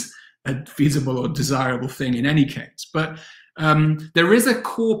a feasible or desirable thing in any case. But there is a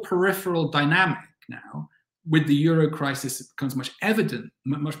core peripheral dynamic now. With the Euro crisis, it becomes much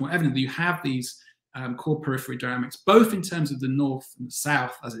more evident that you have these core periphery dynamics, both in terms of the North and the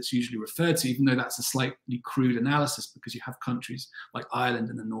South, as it's usually referred to, even though that's a slightly crude analysis, because you have countries like Ireland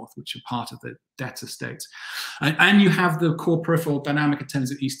in the North, which are part of the debtor states. And you have the core peripheral dynamic in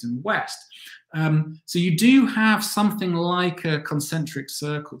terms of East and West. So you do have something like concentric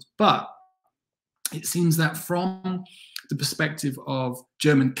circles, but it seems that from the perspective of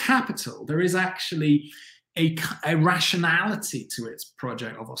German capital, there is actually a rationality to its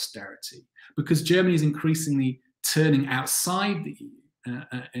project of austerity, because Germany is increasingly turning outside the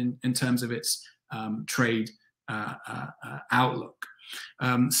EU in terms of its trade outlook.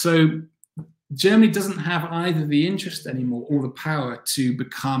 So Germany doesn't have either the interest anymore or the power to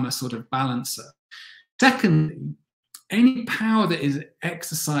become a sort of balancer. Secondly, any power that is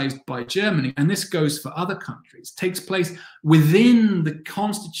exercised by Germany, and this goes for other countries, takes place within the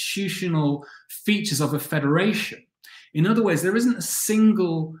constitutional features of a federation. In other words, there isn't a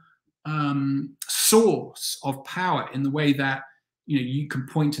single source of power in the way that you can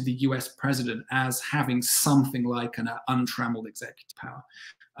point to the US president as having something like an untrammeled executive power.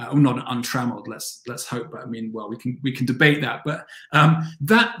 Or not untrammeled, let's hope. But I mean, well, we can debate that. But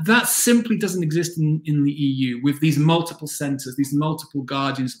that simply doesn't exist in the EU, with these multiple centers, these multiple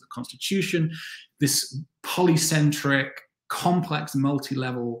guardians of the constitution, this polycentric, complex,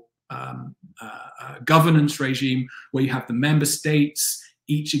 multi-level governance regime where you have the member states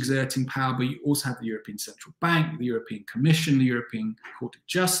each exerting power, but you also have the European Central Bank, the European Commission, the European Court of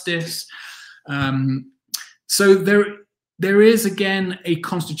Justice. So there is, again, a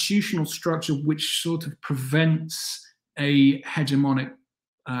constitutional structure which sort of prevents a hegemonic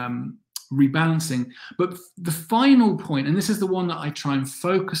rebalancing. But the final point, and this is the one that I try and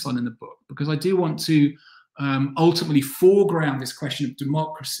focus on in the book, because I do want to ultimately foreground this question of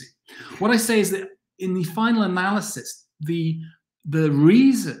democracy. What I say is that in the final analysis, the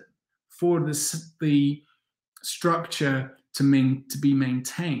reason for the structure to be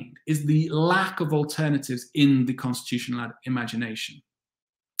maintained is the lack of alternatives in the constitutional imagination,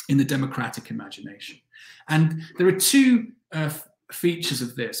 in the democratic imagination. And there are two features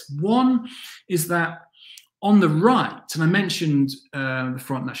of this. One is that on the right, and I mentioned the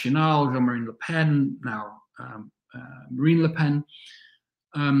Front National, Jean-Marie Le Pen, now Marine Le Pen,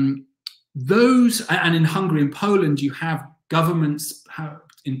 those, and in Hungary and Poland, you have governments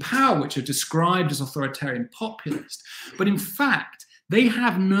in power which are described as authoritarian populist, but in fact they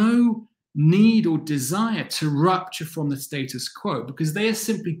have no need or desire to rupture from the status quo, because they are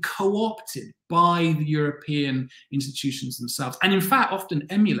simply co-opted by the European institutions themselves, and in fact often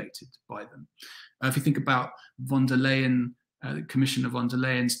emulated by them. If you think about von der Leyen, Commissioner von der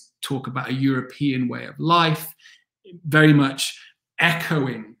Leyen's talk about a European way of life, very much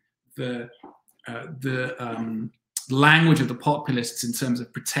echoing the language of the populists in terms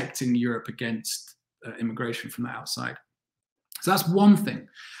of protecting Europe against immigration from the outside. So that's one thing.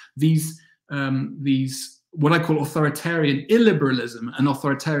 These what I call authoritarian illiberalism and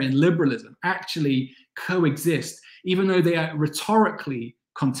authoritarian liberalism actually coexist, even though they are rhetorically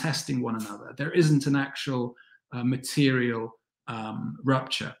contesting one another. There isn't an actual material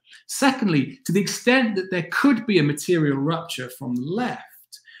rupture. Secondly, to the extent that there could be a material rupture from the left,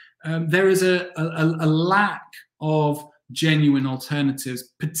 there is a lack of genuine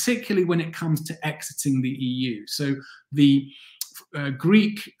alternatives, particularly when it comes to exiting the EU. So the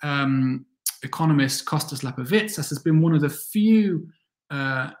Greek economist Kostas Lapavitsas has been one of the few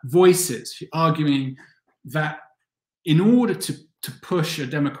voices arguing that in order to to push a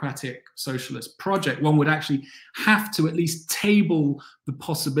democratic socialist project, one would actually have to at least table the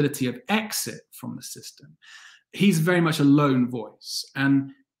possibility of exit from the system. He's very much a lone voice.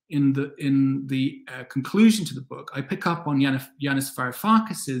 And in the conclusion to the book, I pick up on Yanis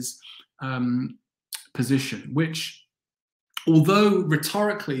Varoufakis's position, which, although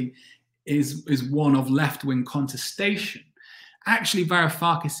rhetorically is one of left-wing contestation, actually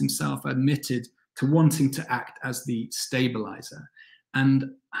Varoufakis himself admitted to wanting to act as the stabilizer and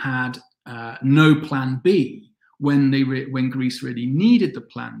had no plan B when Greece really needed the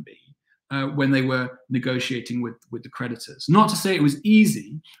plan B, when they were negotiating with the creditors. Not to say it was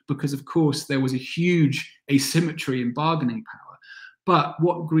easy, because of course there was a huge asymmetry in bargaining power, but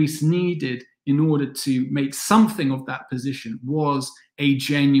what Greece needed in order to make something of that position was a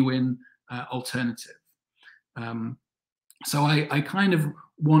genuine alternative. So I kind of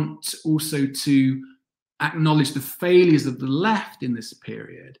want also to acknowledge the failures of the left in this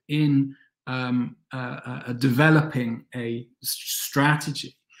period in developing a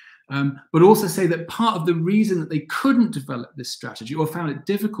strategy, but also say that part of the reason that they couldn't develop this strategy, or found it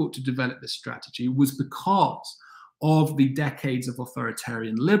difficult to develop this strategy, was because of the decades of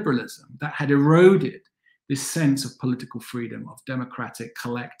authoritarian liberalism that had eroded this sense of political freedom, of democratic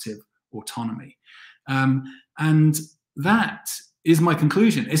collective autonomy. And that is my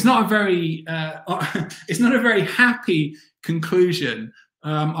conclusion. It's not a very happy conclusion,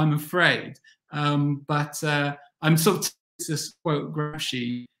 I'm afraid. But I'm sort of to quote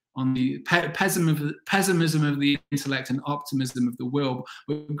Gramsci on the pessimism of the intellect and optimism of the will.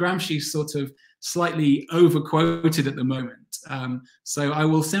 But Gramsci's sort of slightly overquoted at the moment. So I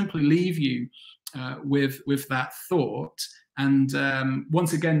will simply leave you with that thought, and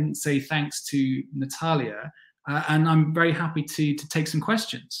once again say thanks to Nathalia, and I'm very happy to take some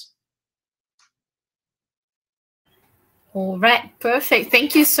questions. All right, perfect.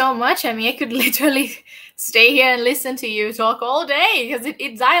 Thank you so much. I mean, I could literally stay here and listen to you talk all day, because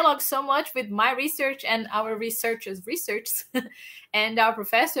it dialogues so much with my research and our researchers' research and our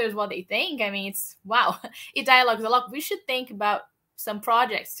professors, what they think. I mean, it's, wow, it dialogues a lot. We should think about some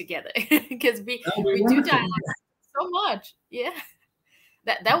projects together, because we do dialogue so much. Yeah,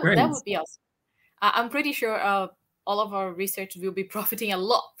 that would be awesome. I'm pretty sure all of our researchers will be profiting a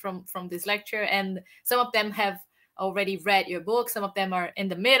lot from this lecture, and some of them have already read your book. Some of them are in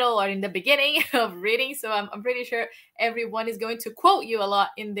the middle or in the beginning of reading. So I'm pretty sure everyone is going to quote you a lot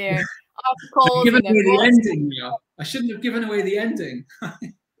in their articles. Given away the ending, yeah. I shouldn't have given away the ending.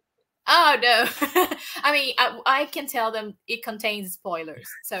 Oh no! I mean, I can tell them it contains spoilers.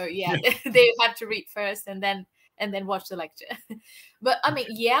 So yeah, they have to read first and then watch the lecture. But I mean,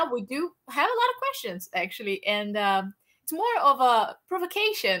 yeah, we do have a lot of questions actually, and it's more of a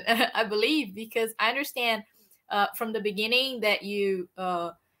provocation, I believe, because I understand from the beginning that you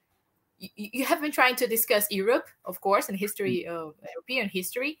have been trying to discuss Europe, of course, and history of European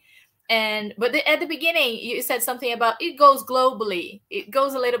history. But at the beginning, you said something about it goes globally. It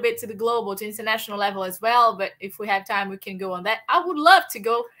goes a little bit to the global, to international level as well. But if we have time, we can go on that. I would love to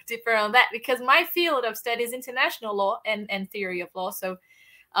go deeper on that, because my field of study is international law and theory of law. So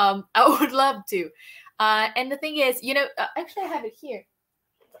I would love to. And the thing is, actually, I have it here.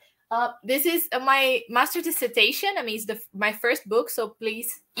 This is my master dissertation. I mean, it's my first book, so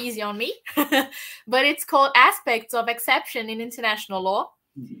please, easy on me. But it's called Aspects of Exception in International Law.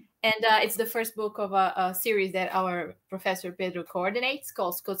 Mm-hmm. And it's the first book of a series that our professor Pedro coordinates,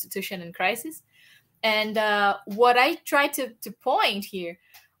 called Constitution and Crisis. And what I tried to point here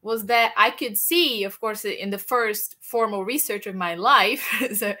was that I could see, of course, in the first formal research of my life,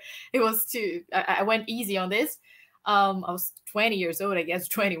 so it was I went easy on this. I was 20 years old, I guess,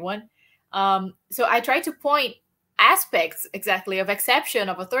 21. So I tried to point aspects exactly of exception,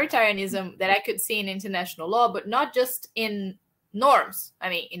 of authoritarianism that I could see in international law, but not just in norms, I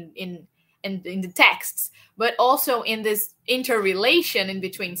mean, in the texts, but also in this interrelation in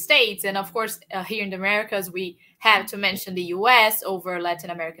between states. And of course, here in the Americas, we have to mention the US over Latin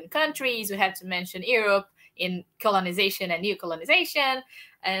American countries. We have to mention Europe in colonization and neo-colonization,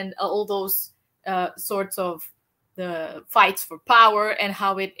 and all those sorts of the fights for power and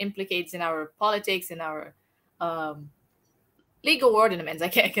how it implicates in our politics, in our legal ordinaments, I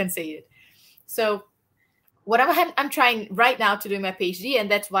can say it. So what I'm trying right now to do my PhD, and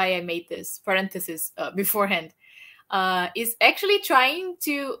that's why I made this parenthesis beforehand, is actually trying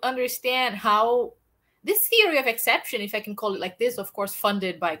to understand how this theory of exception, if I can call it like this, of course,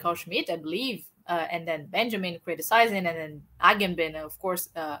 funded by Carl Schmitt, I believe, and then Benjamin criticizing, and then Agamben, of course,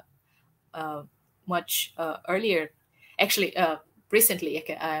 much earlier, actually, recently,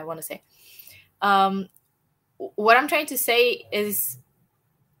 I want to say. what I'm trying to say is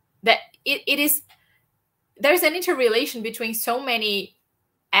that there's an interrelation between so many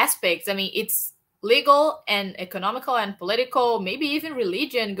aspects. I mean, it's legal and economical and political, maybe even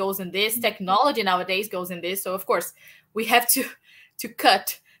religion goes in this, technology nowadays goes in this. So of course we have to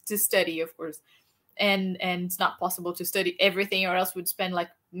cut to study, of course. And it's not possible to study everything, or else we'd spend like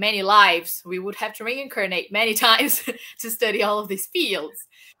many lives. We would have to reincarnate many times to study all of these fields.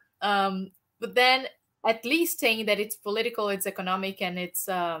 But then at least saying that it's political, it's economic, and it's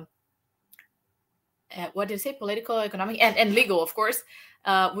what do you say? Political, economic, and legal, of course,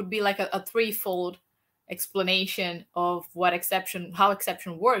 would be like a threefold explanation of how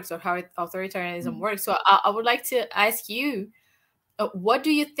exception works, or how authoritarianism works. So I would like to ask you, what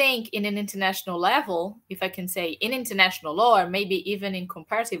do you think in an international level, if I can say in international law, or maybe even in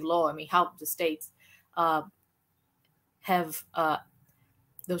comparative law, I mean, how the states have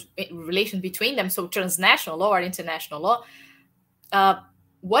those relations between them, so transnational law or international law,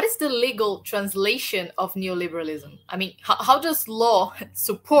 what is the legal translation of neoliberalism? I mean, how does law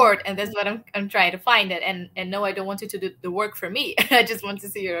support, and that's what I'm trying to find it, and no, I don't want you to do the work for me. I just want to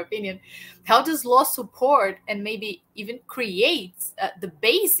see your opinion. How does law support and maybe even create the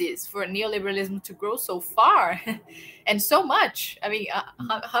basis for neoliberalism to grow so far and so much? I mean,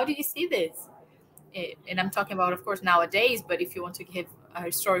 how do you see this? And I'm talking about, of course, nowadays, but if you want to give a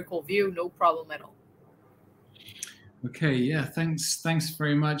historical view, no problem at all. Okay, yeah, thanks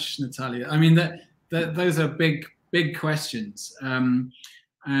very much, Nathalia. I mean, those are big questions, and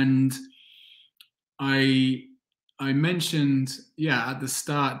I mentioned, yeah, at the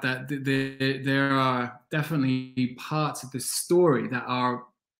start that there are definitely parts of this story that are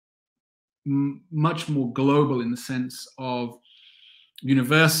much more global in the sense of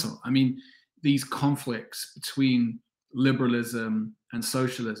universal. I mean, these conflicts between liberalism and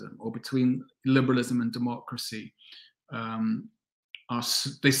socialism, or between liberalism and democracy,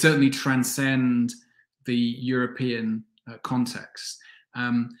 they certainly transcend the European context.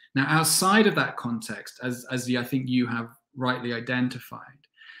 Now, outside of that context, as I think you have rightly identified,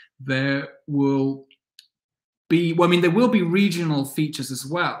 there will be, well, I mean, there will be regional features as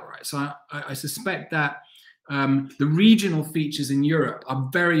well, right? So I suspect that the regional features in Europe are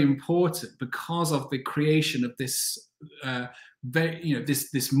very important because of the creation of this,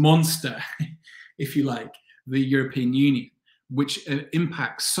 this monster, if you like, the European Union, which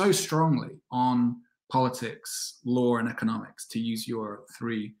impacts so strongly on politics, law, and economics, to use your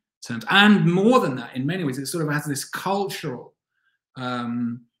three terms. And more than that, in many ways, it sort of has this cultural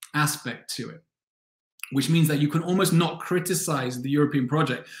aspect to it, which means that you can almost not criticize the European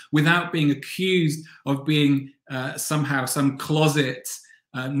project without being accused of being somehow some closet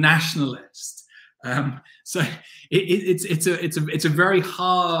nationalist. So it's a very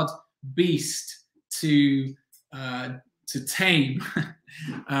hard beast to tame.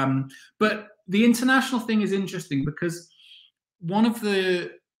 But the international thing is interesting because one of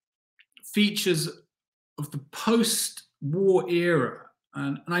the features of the post-war era,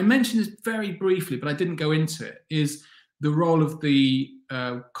 and I mentioned this very briefly, but I didn't go into it, is the role of the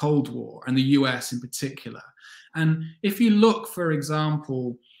Cold War and the US in particular. And if you look, for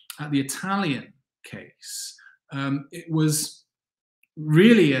example, at the Italian case, it was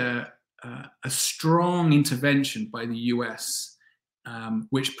really a strong intervention by the US,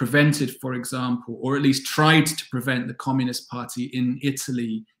 which prevented, for example, or at least tried to prevent the Communist Party in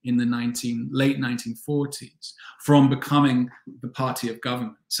Italy in the late 1940s from becoming the party of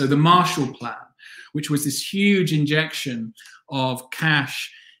government. So the Marshall Plan, which was this huge injection of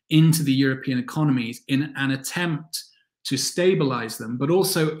cash into the European economies in an attempt to stabilize them, but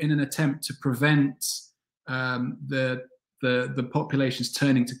also in an attempt to prevent the populations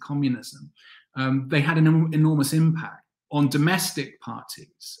turning to communism. They had an enormous impact on domestic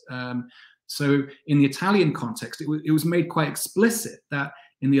parties. So in the Italian context, it was made quite explicit that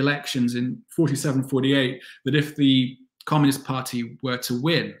in the elections in 47, 48, that if the Communist Party were to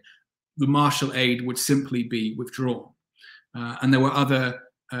win, the Marshall aid would simply be withdrawn. And there were other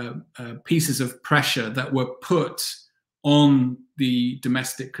pieces of pressure that were put on the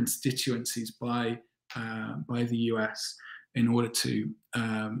domestic constituencies by the US in order to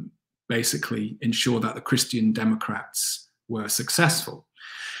basically ensure that the Christian Democrats were successful.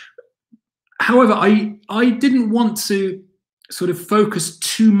 However, I didn't want to sort of focus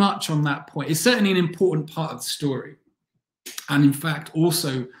too much on that point. It's certainly an important part of the story. And in fact,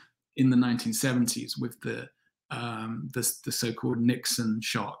 also in the 1970s with the so-called Nixon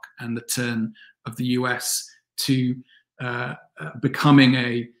shock and the turn of the US to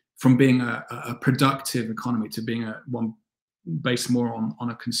becoming from being a productive economy to being one based more on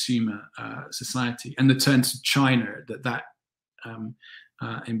a consumer society, and the turn to China that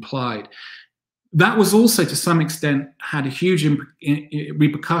implied. That was also, to some extent, had a huge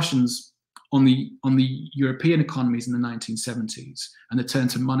repercussions on the European economies in the 1970s and the turn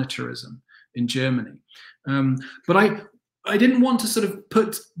to monetarism in Germany. But I didn't want to sort of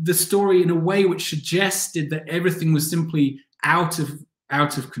put the story in a way which suggested that everything was simply out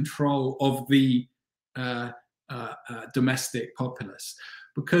of control of the domestic populace,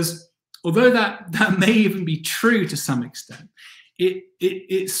 because although that may even be true to some extent,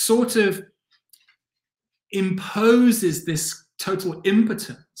 it sort of imposes this total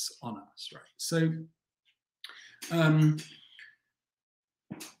impotence on us, right? So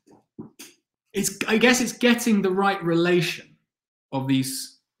I guess it's getting the right relation of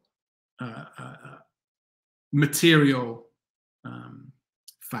these material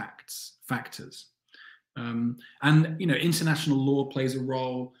factors, and international law plays a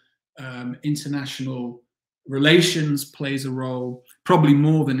role. International relations plays a role, probably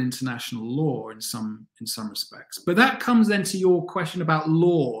more than international law in some respects. But that comes then to your question about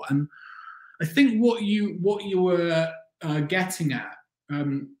law, and I think what you were getting at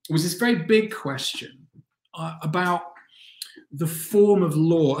was this very big question about the form of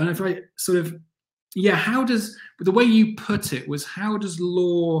law. And if I sort of, how does, the way you put it was, how does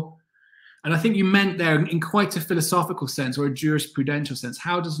law, and I think you meant there in quite a philosophical sense or a jurisprudential sense,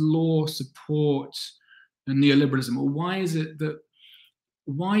 how does law support neoliberalism? Or why is it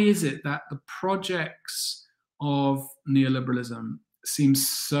that the projects of neoliberalism seem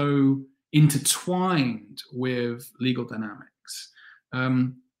so intertwined with legal dynamics?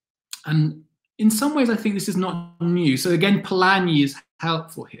 And in some ways, I think this is not new. So again, Polanyi is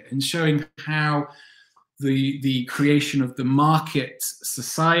helpful here in showing how the creation of the market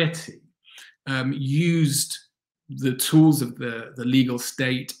society used the tools of the legal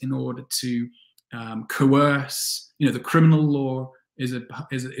state in order to coerce. The criminal law is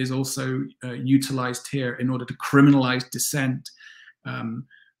also utilized here in order to criminalize dissent.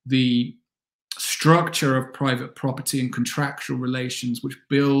 The structure of private property and contractual relations, which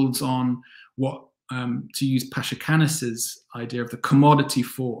builds on what, to use Pashacanis's idea of the commodity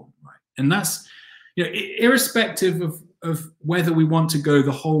form, right? And that's, irrespective of whether we want to go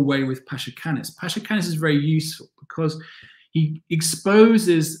the whole way with Pashacanis. Pashacanis is very useful because he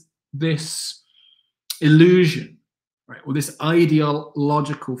exposes this illusion, right, or this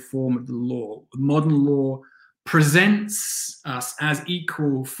ideological form of the law. Modern law presents us as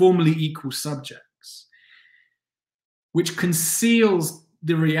formally equal subjects, which conceals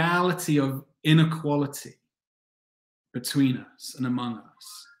the reality of inequality between us and among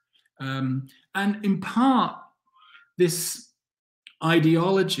us. And in part, this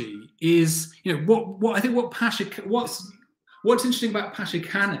ideology is, what's interesting about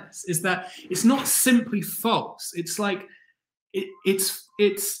Pashacanis is that it's not simply false. It's like it's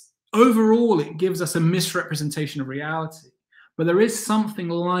overall it gives us a misrepresentation of reality, but there is something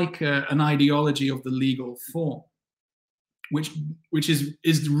like an ideology of the legal form, which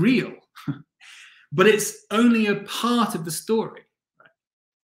is real, but it's only a part of the story.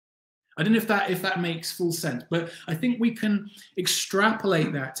 I don't know if that makes full sense, but I think we can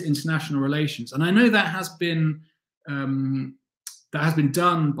extrapolate that to international relations, and I know that has been done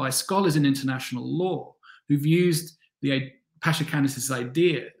by scholars in international law who've used the Pashacanis's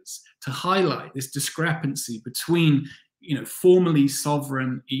ideas to highlight this discrepancy between, formally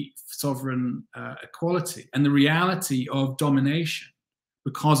sovereign equality and the reality of domination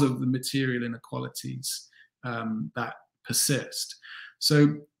because of the material inequalities that persist.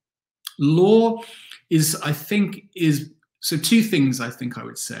 So law is two things I think I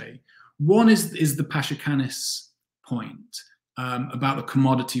would say. One is the Pashacanis point about the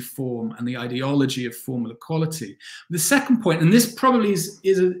commodity form and the ideology of formal equality. The second point, and this probably is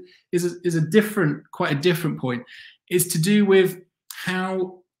quite a different point, is to do with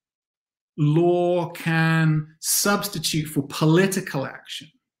how law can substitute for political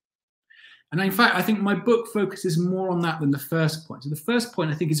action. And in fact, I think my book focuses more on that than the first point. So the first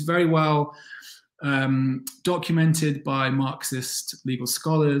point I think is very well documented by Marxist legal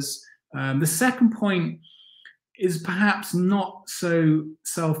scholars. The second point is perhaps not so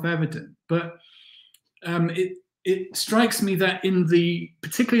self-evident, but it strikes me that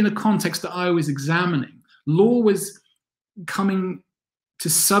particularly in the context that I was examining, law was coming to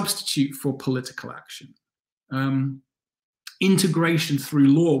substitute for political action. Integration through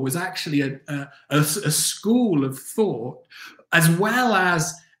law was actually a school of thought, as well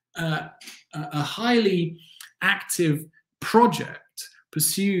as a highly active project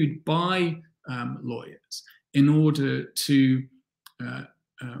pursued by lawyers in order to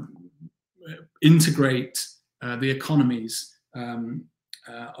integrate the economies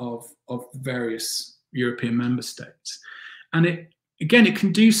of various European member states. And it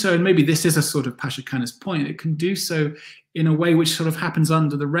can do so, and maybe this is a sort of Pashikana's point, it can do so in a way which sort of happens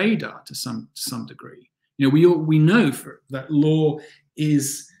under the radar to some degree. You know, we know that law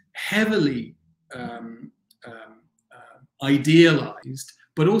is heavily idealized,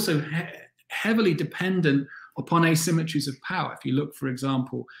 but also heavily dependent upon asymmetries of power. If you look, for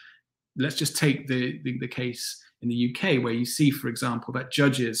example, let's just take the case in the UK, where you see, for example, that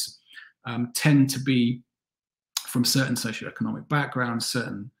judges tend to be from certain socioeconomic backgrounds,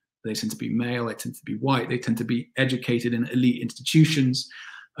 they tend to be male, they tend to be white, they tend to be educated in elite institutions.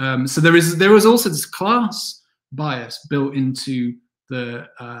 So there is also this class bias built into the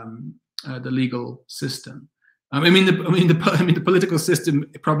legal system. I mean the political system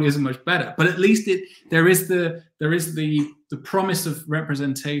probably isn't much better, but at least there is the promise of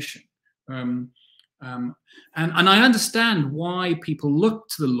representation. And I understand why people look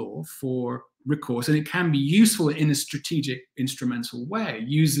to the law for recourse, and it can be useful in a strategic, instrumental way,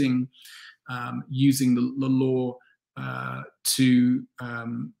 using the law to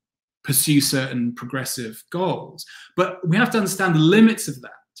pursue certain progressive goals. But we have to understand the limits of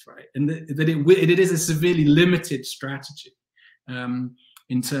that, right? And that it is a severely limited strategy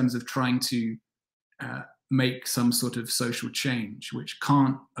in terms of trying to make some sort of social change, which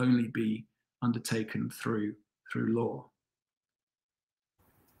can't only be undertaken through law.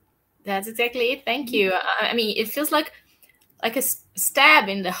 That's exactly it. Thank you. I mean, it feels like a stab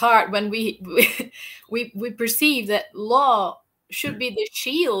in the heart when we perceive that law should be the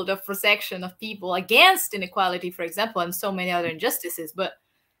shield of protection of people against inequality, for example, and so many other injustices. But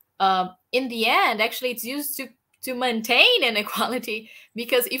in the end, actually, it's used to maintain inequality,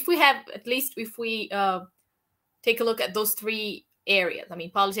 because if we take a look at those three areas, I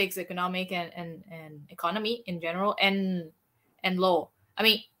mean, politics, economic, and economy in general, and law. I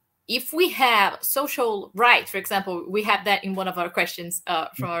mean, if we have social rights, for example, we have that in one of our questions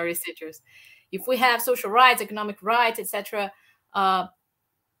from our researchers. If we have social rights, economic rights, etc., on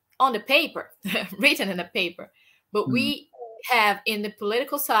the paper, written in the paper, but we have in the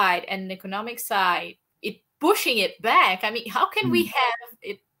political side and the economic side, it pushing it back. I mean, how can we have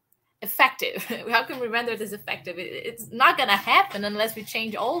it effective? How can we render this effective? It's not going to happen unless we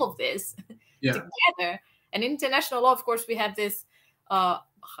change all of this together. And in international law, of course, we have this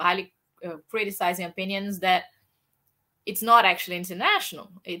highly criticizing opinions that it's not actually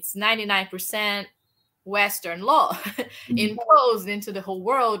international. It's 99% Western law imposed into the whole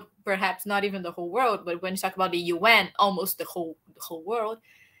world, perhaps not even the whole world, but when you talk about the UN, almost the whole world,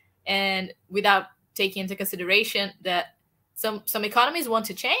 and without taking into consideration that some economies want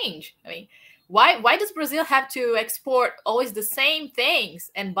to change. I mean, why does Brazil have to export always the same things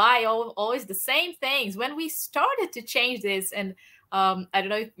and buy always the same things when we started to change this? And I don't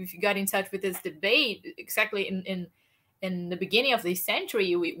know if you got in touch with this debate exactly in the beginning of this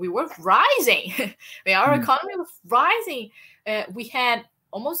century. We were rising. I mean, our economy was rising. We had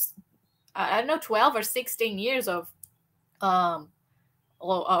almost, I don't know, 12 or 16 years of our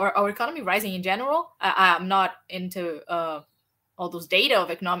economy rising in general. I'm not into all those data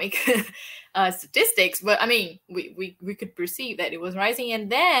of economic statistics, but I mean, we could perceive that it was rising.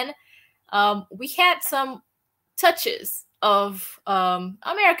 And then we had some touches of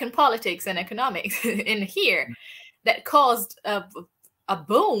American politics and economics in here that caused a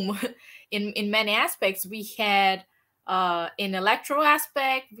boom in many aspects. We had in electoral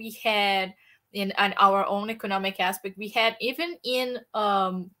aspect, we had in our own economic aspect, we had even in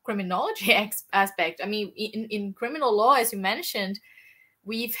criminology aspect. I mean, in criminal law, as you mentioned,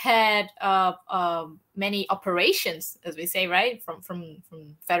 we've had many operations, as we say, right, from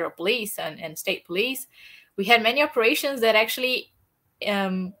federal police and state police. We had many operations that actually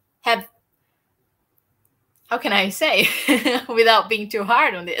have, how can I say, without being too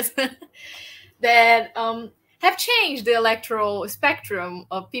hard on this, that have changed the electoral spectrum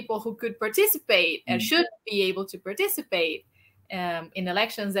of people who could participate and should be able to participate in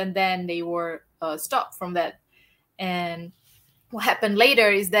elections, and then they were stopped from that. And what happened later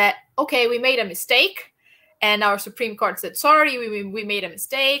is that, okay, we made a mistake, and our Supreme Court said, sorry, we made a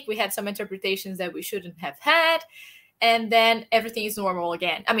mistake. We had some interpretations that we shouldn't have had. And then everything is normal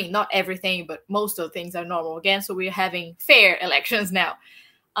again. I mean, not everything, but most of the things are normal again. So we're having fair elections now.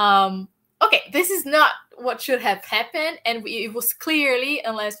 Okay, this is not what should have happened. And it was clearly,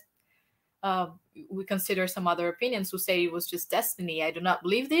 unless we consider some other opinions who say it was just destiny. I do not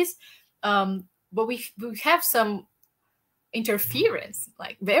believe this. But we have some interference,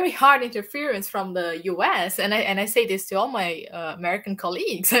 like very hard interference from the US. And I say this to all my American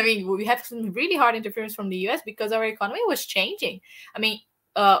colleagues. I mean, we have some really hard interference from the US because our economy was changing. I mean,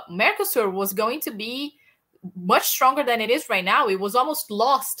 Mercosur was going to be much stronger than it is right now. It was almost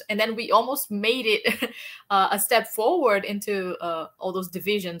lost, and then we almost made it a step forward into all those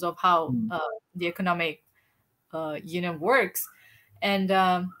divisions of how the economic union works. And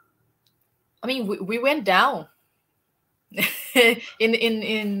I mean, we went down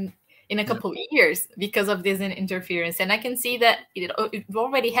in a couple of years because of this interference. And I can see that it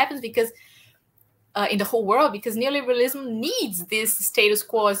already happens because in the whole world, because neoliberalism needs this status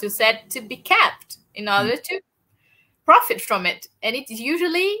quo, as you said, to be kept in order to profit from it. And it's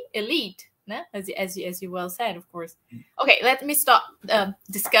usually elite, no? as you well said, of course. Okay, let me stop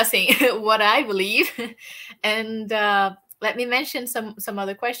discussing what I believe, and let me mention some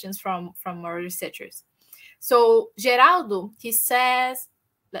other questions from our researchers. So Geraldo, he says,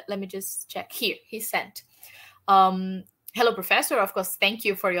 let me just check here. He sent, hello, professor. Of course, thank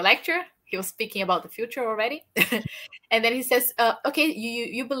you for your lecture. He was speaking about the future already. And then he says, okay,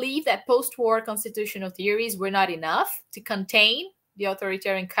 you believe that post-war constitutional theories were not enough to contain the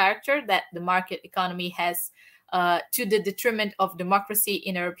authoritarian character that the market economy has to the detriment of democracy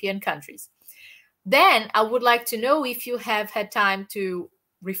in European countries. Then I would like to know if you have had time to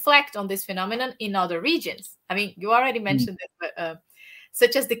reflect on this phenomenon in other regions. I mean, you already mentioned this, but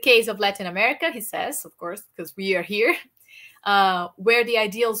such as the case of Latin America, he says, of course, because we are here, where the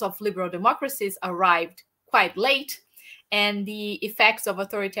ideals of liberal democracies arrived quite late, and the effects of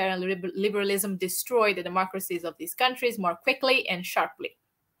authoritarian liberalism destroy the democracies of these countries more quickly and sharply.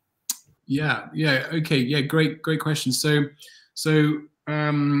 Yeah, okay, yeah, great question. So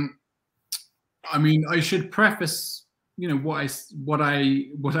I mean, I should preface, you know, what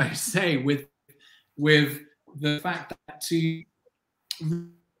I say with the fact that to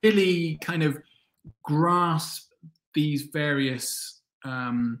really kind of grasp these various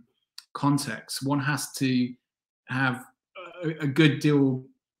contexts, one has to have a good deal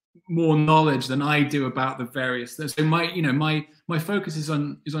more knowledge than I do about the various. So my focus is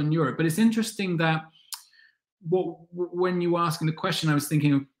on Europe, but it's interesting that when you were asking the question, I was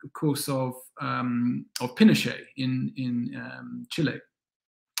thinking of course of Pinochet in Chile,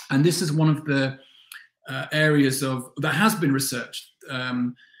 and this is one of the areas that has been researched,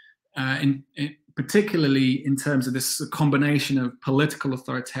 particularly in terms of this combination of political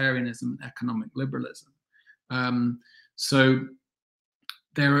authoritarianism and economic liberalism. So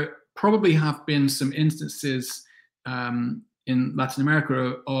there probably have been some instances in Latin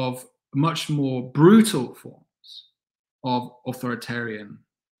America of much more brutal forms of authoritarian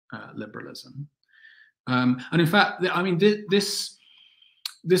liberalism. And in fact, I mean, this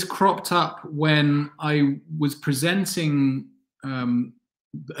cropped up when I was presenting an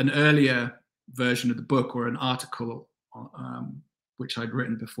earlier version of the book, or an article which I'd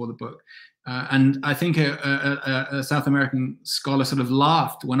written before the book. And I think a South American scholar sort of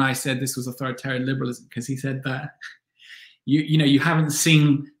laughed when I said this was authoritarian liberalism, because he said that you haven't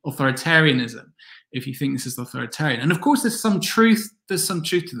seen authoritarianism if you think this is authoritarian. And of course, there's some truth to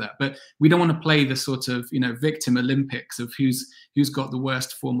that, but we don't want to play the sort of victim Olympics of who's got the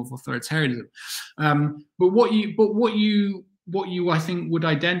worst form of authoritarianism. But what you I think would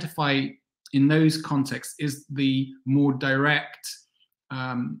identify in those contexts is the more direct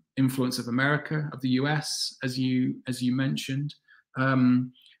influence of America, of the US, as you mentioned.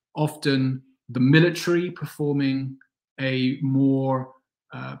 Often the military performing a more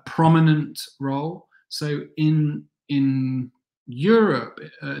prominent role. So in Europe,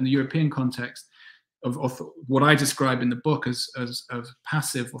 in the European context of what I describe in the book as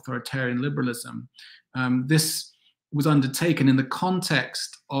passive authoritarian liberalism, this was undertaken in the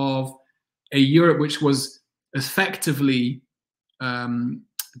context of a Europe which was effectively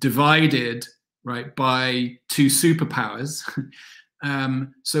divided, right, by two superpowers.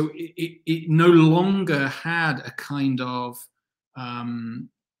 So it no longer had a kind of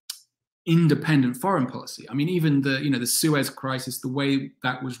independent foreign policy. I mean, even the Suez crisis, the way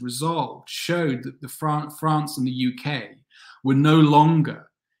that was resolved, showed that France and the UK were no longer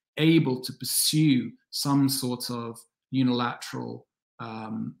able to pursue some sort of unilateral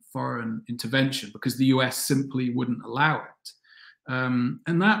foreign intervention because the US simply wouldn't allow it.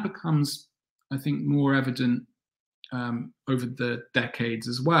 And that becomes, I think, more evident over the decades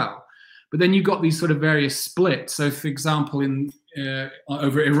as well. But then you got these sort of various splits. So, for example,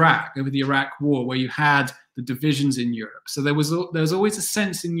 over the Iraq War, where you had the divisions in Europe. So there was always a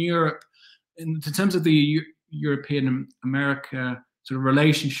sense in Europe, in terms of the European America sort of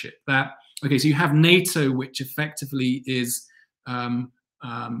relationship, that okay, so you have NATO, which effectively is undergirding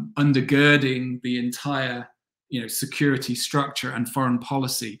the entire, security structure and foreign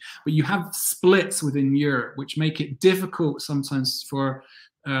policy, but you have splits within Europe which make it difficult sometimes for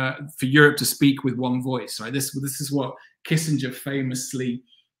Europe to speak with one voice. Right? This is what Kissinger famously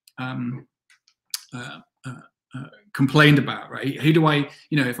complained about. Right? Who do I,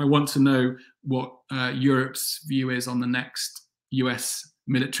 if I want to know what Europe's view is on the next US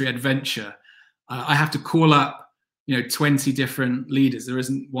military adventure, I have to call up 20 different leaders. There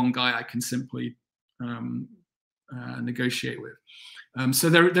isn't one guy I can simply negotiate with. So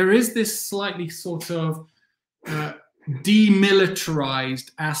there is this slightly sort of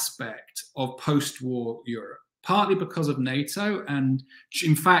demilitarized aspect of post-war Europe, partly because of NATO, and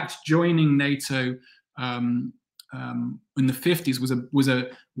in fact joining NATO in the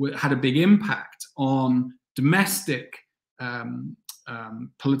 50s had a big impact on domestic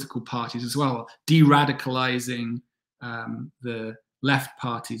political parties as well, de-radicalizing the left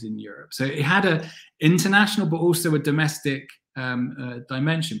parties in Europe. So it had an international but also a domestic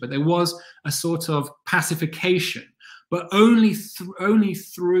dimension, but there was a sort of pacification, but only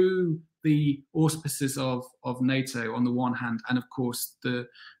through the auspices of NATO on the one hand, and of course the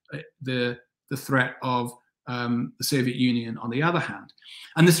threat of the Soviet Union on the other hand.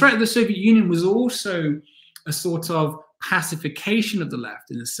 And the threat of the Soviet Union was also a sort of pacification of the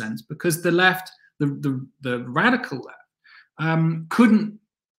left in a sense, because the left, the radical left,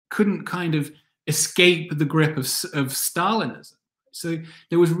 couldn't kind of escape the grip of Stalinism. So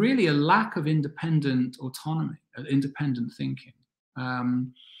there was really a lack of independent autonomy, independent thinking,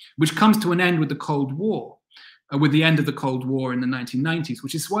 which comes to an end with the Cold War, with the end of the Cold War in the 1990s,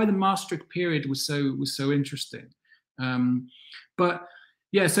 which is why the Maastricht period was so interesting. But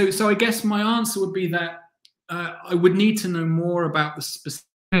yeah, so I guess my answer would be that I would need to know more about the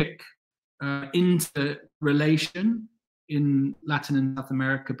specific interrelation in Latin and South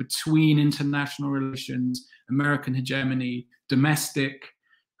America between international relations, American hegemony, domestic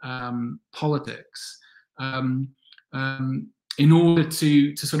politics, in order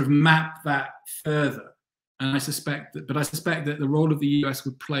to sort of map that further. And I suspect that the role of the US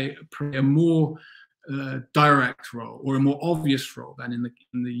would play a more direct role, or a more obvious role, than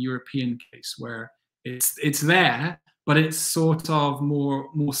in the European case, where it's there, but it's sort of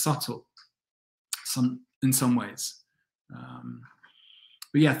more subtle, in some ways.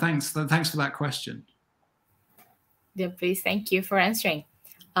 But yeah, thanks for that question. Yeah, please, thank you for answering.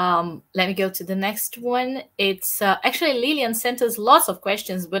 Let me go to the next one. It's actually Lillian sent us lots of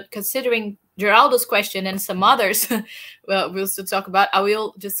questions, but considering Geraldo's question and some others we'll still talk about, I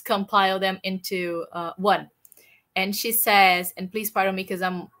will just compile them into one. And she says, and please pardon me because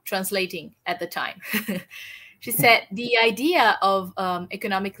I'm translating at the time. She said, the idea of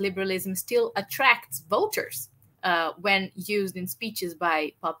economic liberalism still attracts voters when used in speeches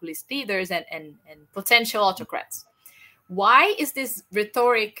by populist leaders and potential autocrats. Why is this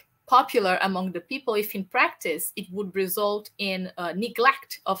rhetoric popular among the people if in practice it would result in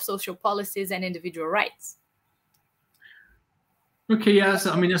neglect of social policies and individual rights? Okay, yeah,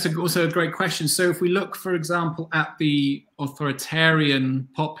 I mean, that's also a great question. So if we look, for example, at the authoritarian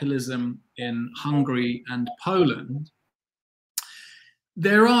populism in Hungary and Poland,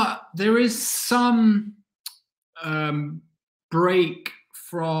 there is some break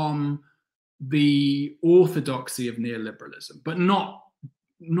from the orthodoxy of neoliberalism, but not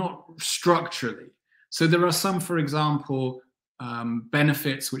structurally. So there are some, for example,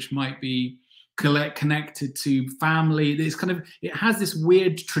 benefits which might be connected to family. It has this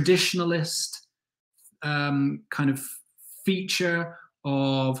weird traditionalist kind of feature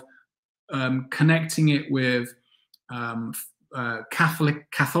of connecting it with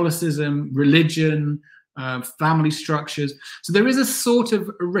Catholicism, religion, family structures. So there is a sort of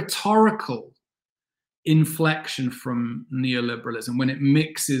rhetorical inflection from neoliberalism when it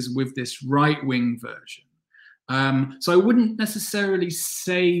mixes with this right-wing version. So I wouldn't necessarily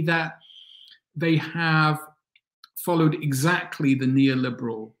say that they have followed exactly the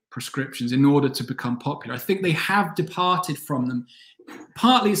neoliberal prescriptions in order to become popular. I think they have departed from them.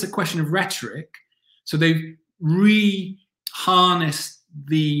 Partly it's a question of rhetoric. So they've re-harnessed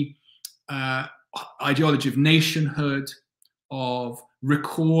the ideology of nationhood, of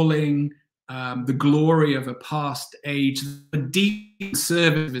recalling the glory of a past age, a deep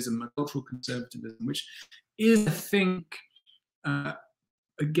conservatism, a cultural conservatism, which is, I think,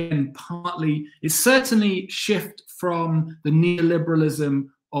 again, partly, it's certainly shift from the neoliberalism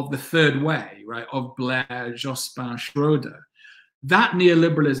of the third way, right, of Blair, Jospin, Schroeder. That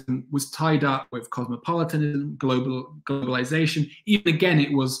neoliberalism was tied up with cosmopolitanism, globalization. Even again,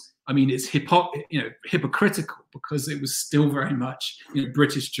 it was I mean, it's hypocritical, because it was still very much,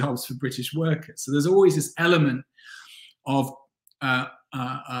 British jobs for British workers. So there's always this element of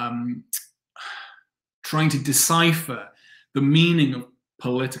trying to decipher the meaning of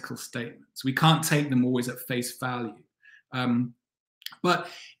political statements. We can't take them always at face value. But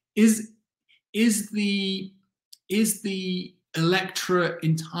is the electorate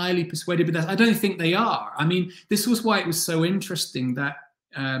entirely persuaded? But I don't think they are. I mean, this was why it was so interesting that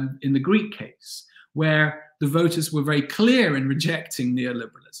in the Greek case, where the voters were very clear in rejecting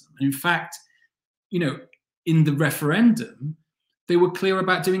neoliberalism. In fact, in the referendum, they were clear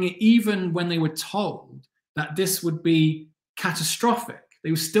about doing it even when they were told that this would be catastrophic.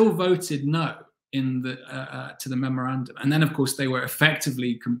 They still voted no in the to the memorandum, and then of course they were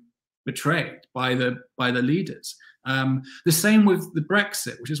effectively betrayed by the leaders. The same with the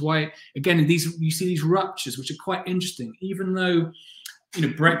Brexit, which is why, again, you see these ruptures, which are quite interesting. Even though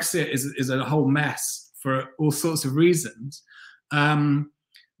Brexit is a whole mess for all sorts of reasons,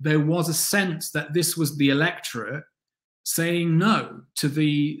 there was a sense that this was the electorate saying no to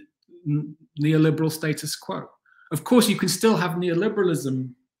the neoliberal status quo. Of course, you can still have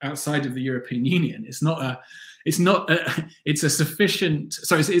neoliberalism outside of the European Union. It's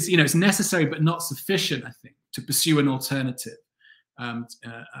necessary but not sufficient, I think, to pursue an alternative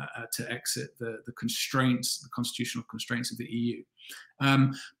to exit the constitutional constraints of the EU.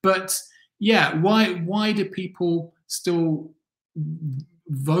 But yeah, why do people still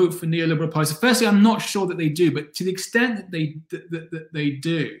vote for neoliberal parties? Firstly, I'm not sure that they do, but to the extent that they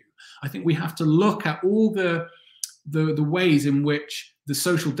do, I think we have to look at all the ways in which the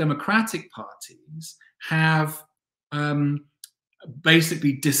social democratic parties have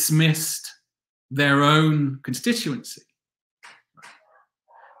basically dismissed their own constituency.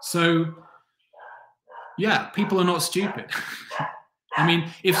 So, yeah, people are not stupid. I mean,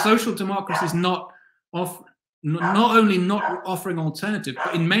 if social democracy is not only not offering alternative,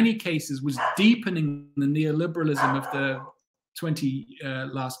 but in many cases was deepening the neoliberalism of the 20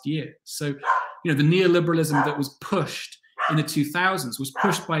 last years. So, the neoliberalism that was pushed in the 2000s was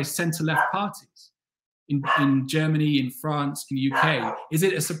pushed by centre-left parties in Germany, in France, in the UK. Is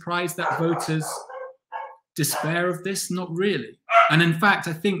it a surprise that voters despair of this? Not really. And in fact,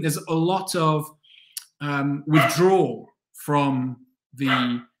 I think there's a lot of withdrawal from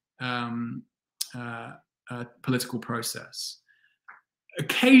the political process.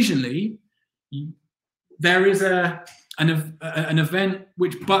 Occasionally, there is an event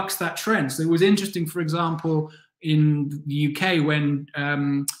which bucks that trend. So it was interesting, for example, in the UK when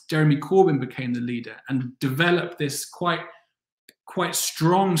Jeremy Corbyn became the leader and developed this quite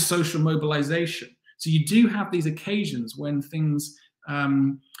strong social mobilization. So you do have these occasions when things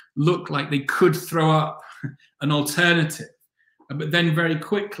look like they could throw up an alternative, but then very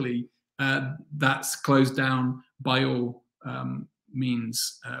quickly that's closed down by all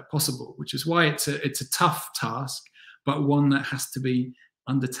means possible, which is why it's a tough task, but one that has to be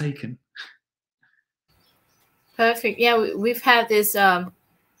undertaken. Perfect. Yeah, we've had this, let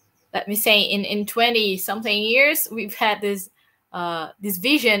me say, in 20-something years, we've had this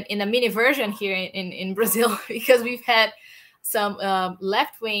vision in a mini version here in Brazil, because we've had some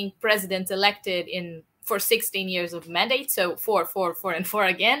left-wing presidents elected for 16 years of mandate, so 4 and 4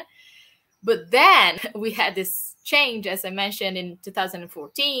 again. But then we had this change, as I mentioned, in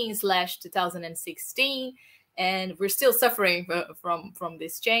 2014/2016, and we're still suffering from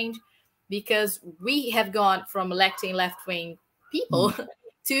this change, because we have gone from electing left-wing people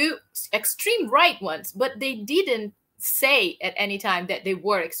to extreme right ones, but they didn't say at any time that they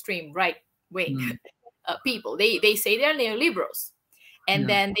were extreme right-wing people. They say they're neoliberals, and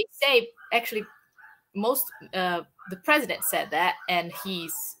then they say, actually, the president said that, and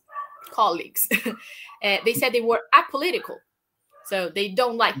his colleagues, they said they were apolitical, so they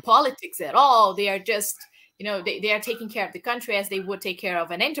don't like politics at all. They are just, they are taking care of the country as they would take care of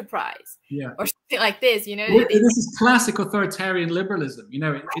an enterprise, or something like this. This is classic authoritarian liberalism.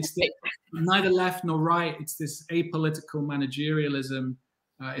 It's neither left nor right. It's this apolitical managerialism.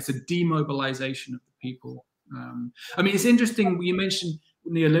 It's a demobilization of the people. I mean, it's interesting you mentioned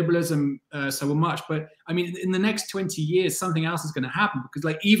neoliberalism so much, but I mean, in the next 20 years, something else is going to happen,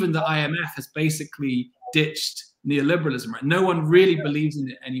 because even the IMF has basically ditched neoliberalism. Right? No one really believes in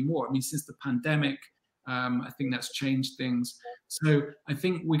it anymore. I mean, since the pandemic, I think that's changed things. So I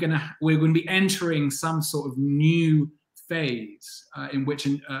think we're going to be entering some sort of new phase in which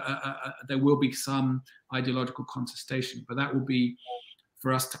there will be some ideological contestation, but that will be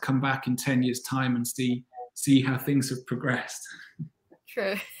for us to come back in 10 years' time and see how things have progressed.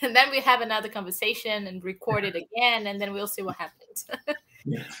 True. And then we have another conversation and record it again, and then we'll see what happens.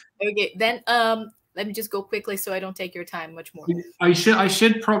 Yeah. Okay, then let me just go quickly so I don't take your time much more. I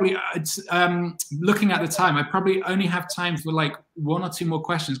should probably, looking at the time, I probably only have time for like 1 or 2 more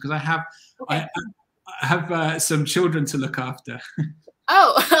questions because I have I have some children to look after.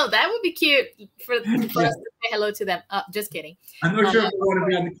 Oh, that would be cute for us to say hello to them. Just kidding. I'm not sure if I want to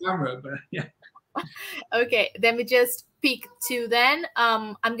be on the camera, but yeah. Okay, let me just pick 2 then.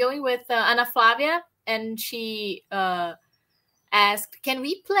 I'm going with Ana Flavia, and she asked, can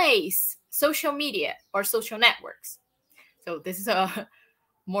we place social media or social networks? So this is a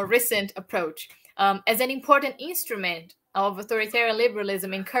more recent approach. As an important instrument of authoritarian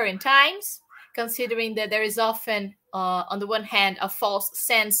liberalism in current times, considering that there is often, on the one hand, a false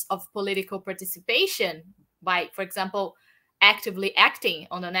sense of political participation by, for example, actively acting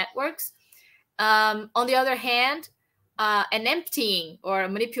on the networks. On the other hand, an emptying or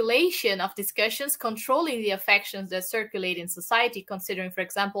manipulation of discussions, controlling the affections that circulate in society, considering, for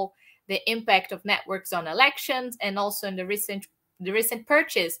example, the impact of networks on elections, and also in the recent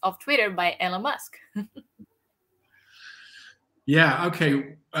purchase of Twitter by Elon Musk. Yeah,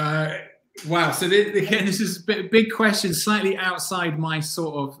 okay. Wow, so again, this is a big question, slightly outside my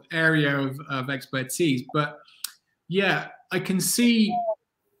sort of area of expertise. But yeah, I can see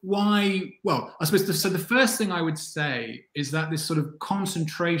why. Well, I suppose so the first thing I would say is that this sort of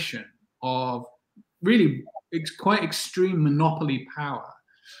concentration of really quite extreme monopoly power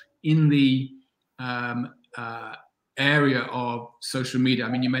in the area of social media. I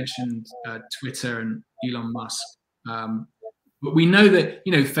mean, you mentioned Twitter and Elon Musk. But we know that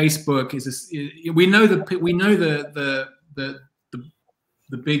Facebook is. We know the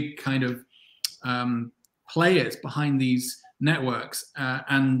big kind of players behind these networks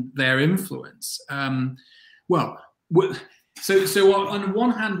and their influence. So on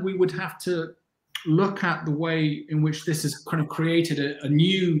one hand, we would have to look at the way in which this has kind of created a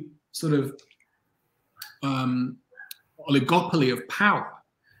new sort of oligopoly of power,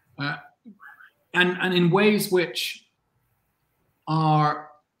 and in ways which are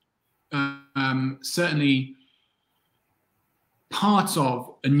certainly part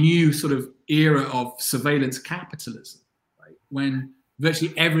of a new sort of era of surveillance capitalism, right? When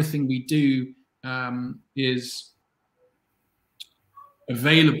virtually everything we do is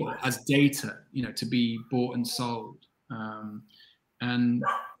available as data, to be bought and sold, and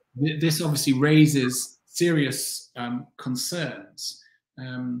this obviously raises serious concerns.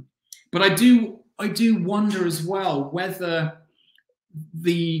 But I do wonder as well whether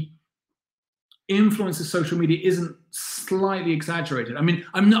the influence of social media isn't slightly exaggerated. I mean,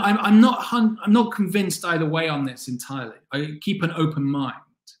 I'm not convinced either way on this entirely. I keep an open mind,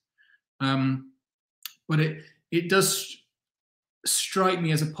 but it does strike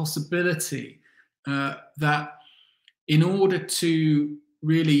me as a possibility that in order to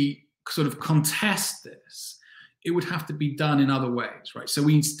really sort of contest this, it would have to be done in other ways, right? So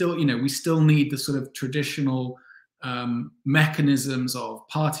we still need the sort of traditional mechanisms of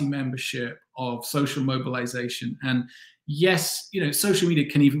party membership, of social mobilization, and yes, social media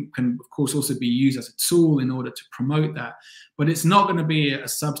can of course also be used as a tool in order to promote that, but it's not going to be a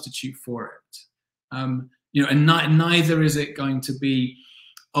substitute for it. And neither is it going to be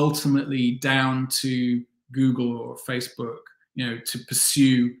ultimately down to Google or Facebook, to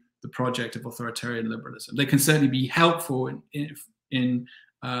pursue the project of authoritarian liberalism. They can certainly be helpful in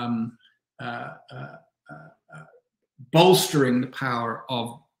bolstering the power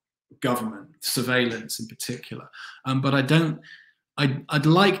of government, surveillance in particular. But I'd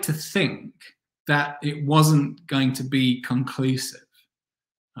like to think that it wasn't going to be conclusive.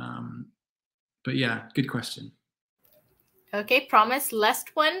 But yeah, good question. Okay, promise,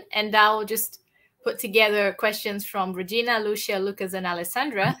 last one, and I'll just put together questions from Regina, Lucia, Lucas, and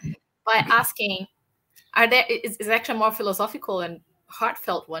Alessandra by asking, it's actually a more philosophical and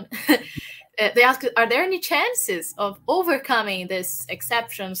heartfelt one. They ask, are there any chances of overcoming this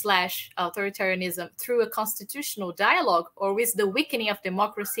exception/authoritarianism through a constitutional dialogue, or is the weakening of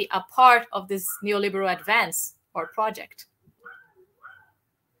democracy a part of this neoliberal advance or project?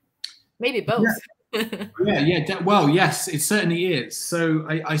 Maybe both. Yeah. Well, yes, it certainly is. So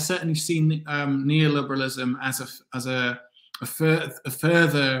I certainly see neoliberalism as a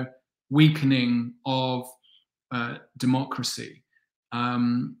further weakening of democracy.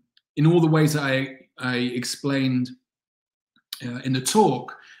 In all the ways that I explained in the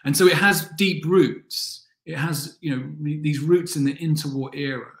talk. And so it has deep roots. It has, these roots in the interwar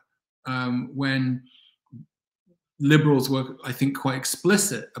era, when liberals were, I think, quite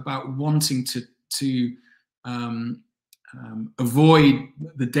explicit about wanting to avoid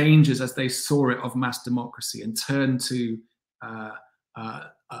the dangers as they saw it of mass democracy and turn to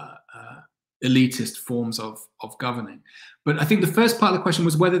elitist forms of governing. But I think the first part of the question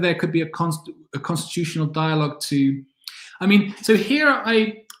was whether there could be a constitutional dialogue to, I mean, so here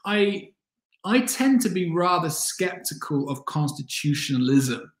I tend to be rather skeptical of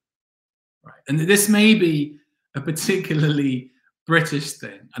constitutionalism, right? And this may be a particularly British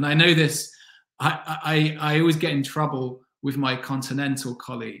thing. And I know this, I always get in trouble with my continental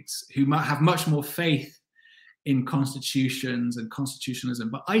colleagues who might have much more faith in constitutions and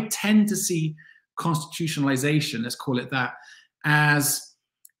constitutionalism, but I tend to see constitutionalization, let's call it that, as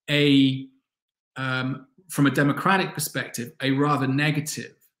a, from a democratic perspective, a rather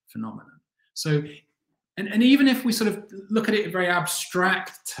negative phenomenon. So, and even if we sort of look at it in very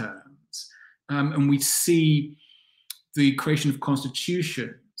abstract terms, and we see the creation of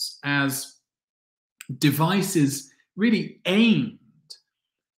constitutions as devices really aimed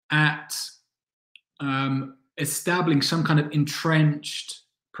at establishing some kind of entrenched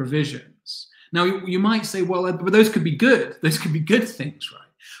provisions. Now, you might say, well, but those could be good. Those could be good things, right?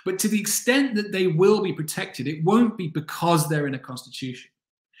 But to the extent that they will be protected, it won't be because they're in a constitution.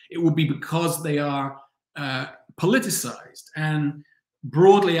 It will be because they are politicized and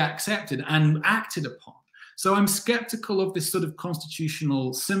broadly accepted and acted upon. So I'm skeptical of this sort of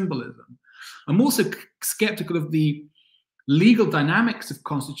constitutional symbolism. I'm also skeptical of the legal dynamics of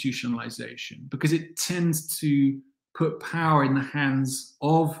constitutionalization because it tends to put power in the hands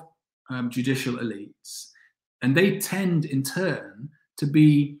of judicial elites. And they tend, in turn, to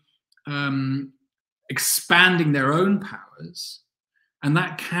be expanding their own powers. And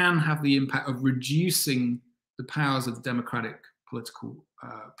that can have the impact of reducing the powers of the democratic political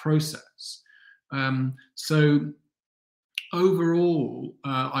process. So overall,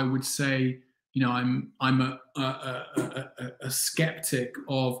 I would say, you know, I'm a skeptic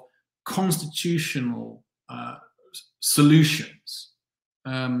of constitutional solutions,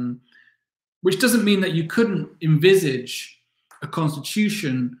 which doesn't mean that you couldn't envisage a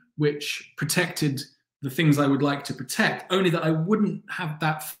constitution which protected the things I would like to protect, only that I wouldn't have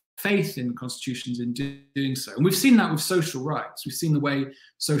that faith in constitutions in doing so. And we've seen that with social rights. We've seen the way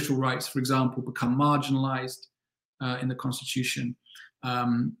social rights, for example, become marginalized in the constitution.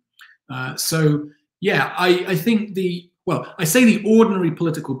 So yeah, I think I say the ordinary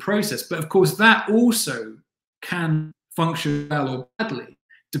political process, but of course that also can function well or badly,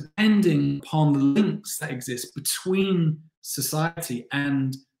 depending upon the links that exist between society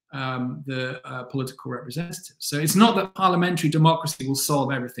and the political representatives. So it's not that parliamentary democracy will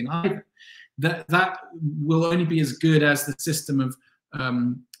solve everything either. That will only be as good as the system of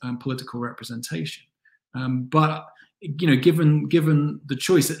political representation. But you know, given the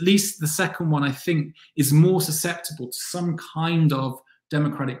choice, at least the second one, I think, is more susceptible to some kind of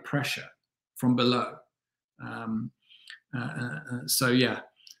democratic pressure from below. So yeah,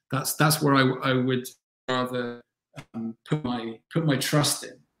 that's where I would rather put my trust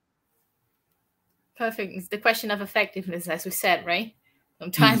in. Perfect. It's the question of effectiveness, as we said, right?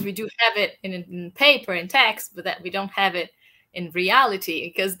 Sometimes we do have it in paper, in text, but that we don't have it in reality,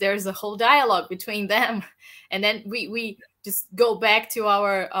 because there's a whole dialogue between them. And then we just go back to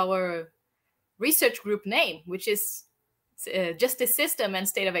our research group name, which is Justice, System, and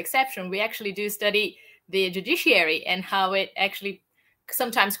State of Exception. We actually do study the judiciary and how it actually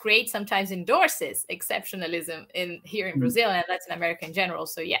sometimes creates, sometimes endorses exceptionalism here in Brazil and Latin America in general.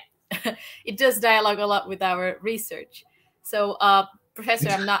 So yeah, it does dialogue a lot with our research. So Professor,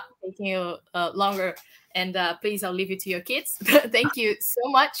 I'm not taking you longer, and please, I'll leave you to your kids. Thank you so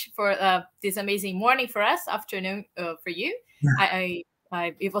much for this amazing morning for us, afternoon for you.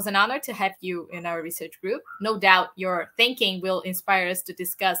 It was an honor to have you in our research group. No doubt your thinking will inspire us to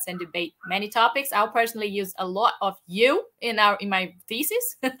discuss and debate many topics. I'll personally use a lot of you in my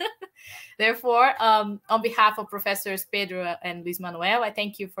thesis. Therefore, on behalf of Professors Pedro and Luis Manuel, I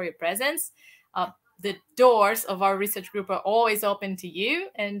thank you for your presence. The doors of our research group are always open to you,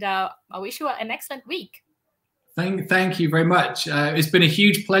 and I wish you an excellent week. Thank you very much. It's been a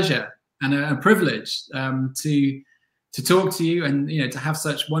huge pleasure and a privilege to talk to you, and to have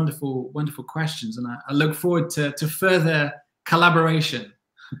such wonderful questions. And I look forward to further collaboration.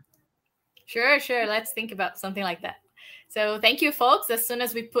 Sure. Let's think about something like that. So thank you, folks. As soon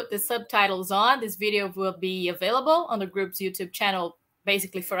as we put the subtitles on, this video will be available on the group's YouTube channel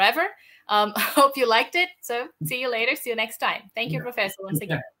basically forever. I hope you liked it. So see you later. See you next time. Thank you, Professor, once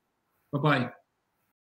again. Bye-bye.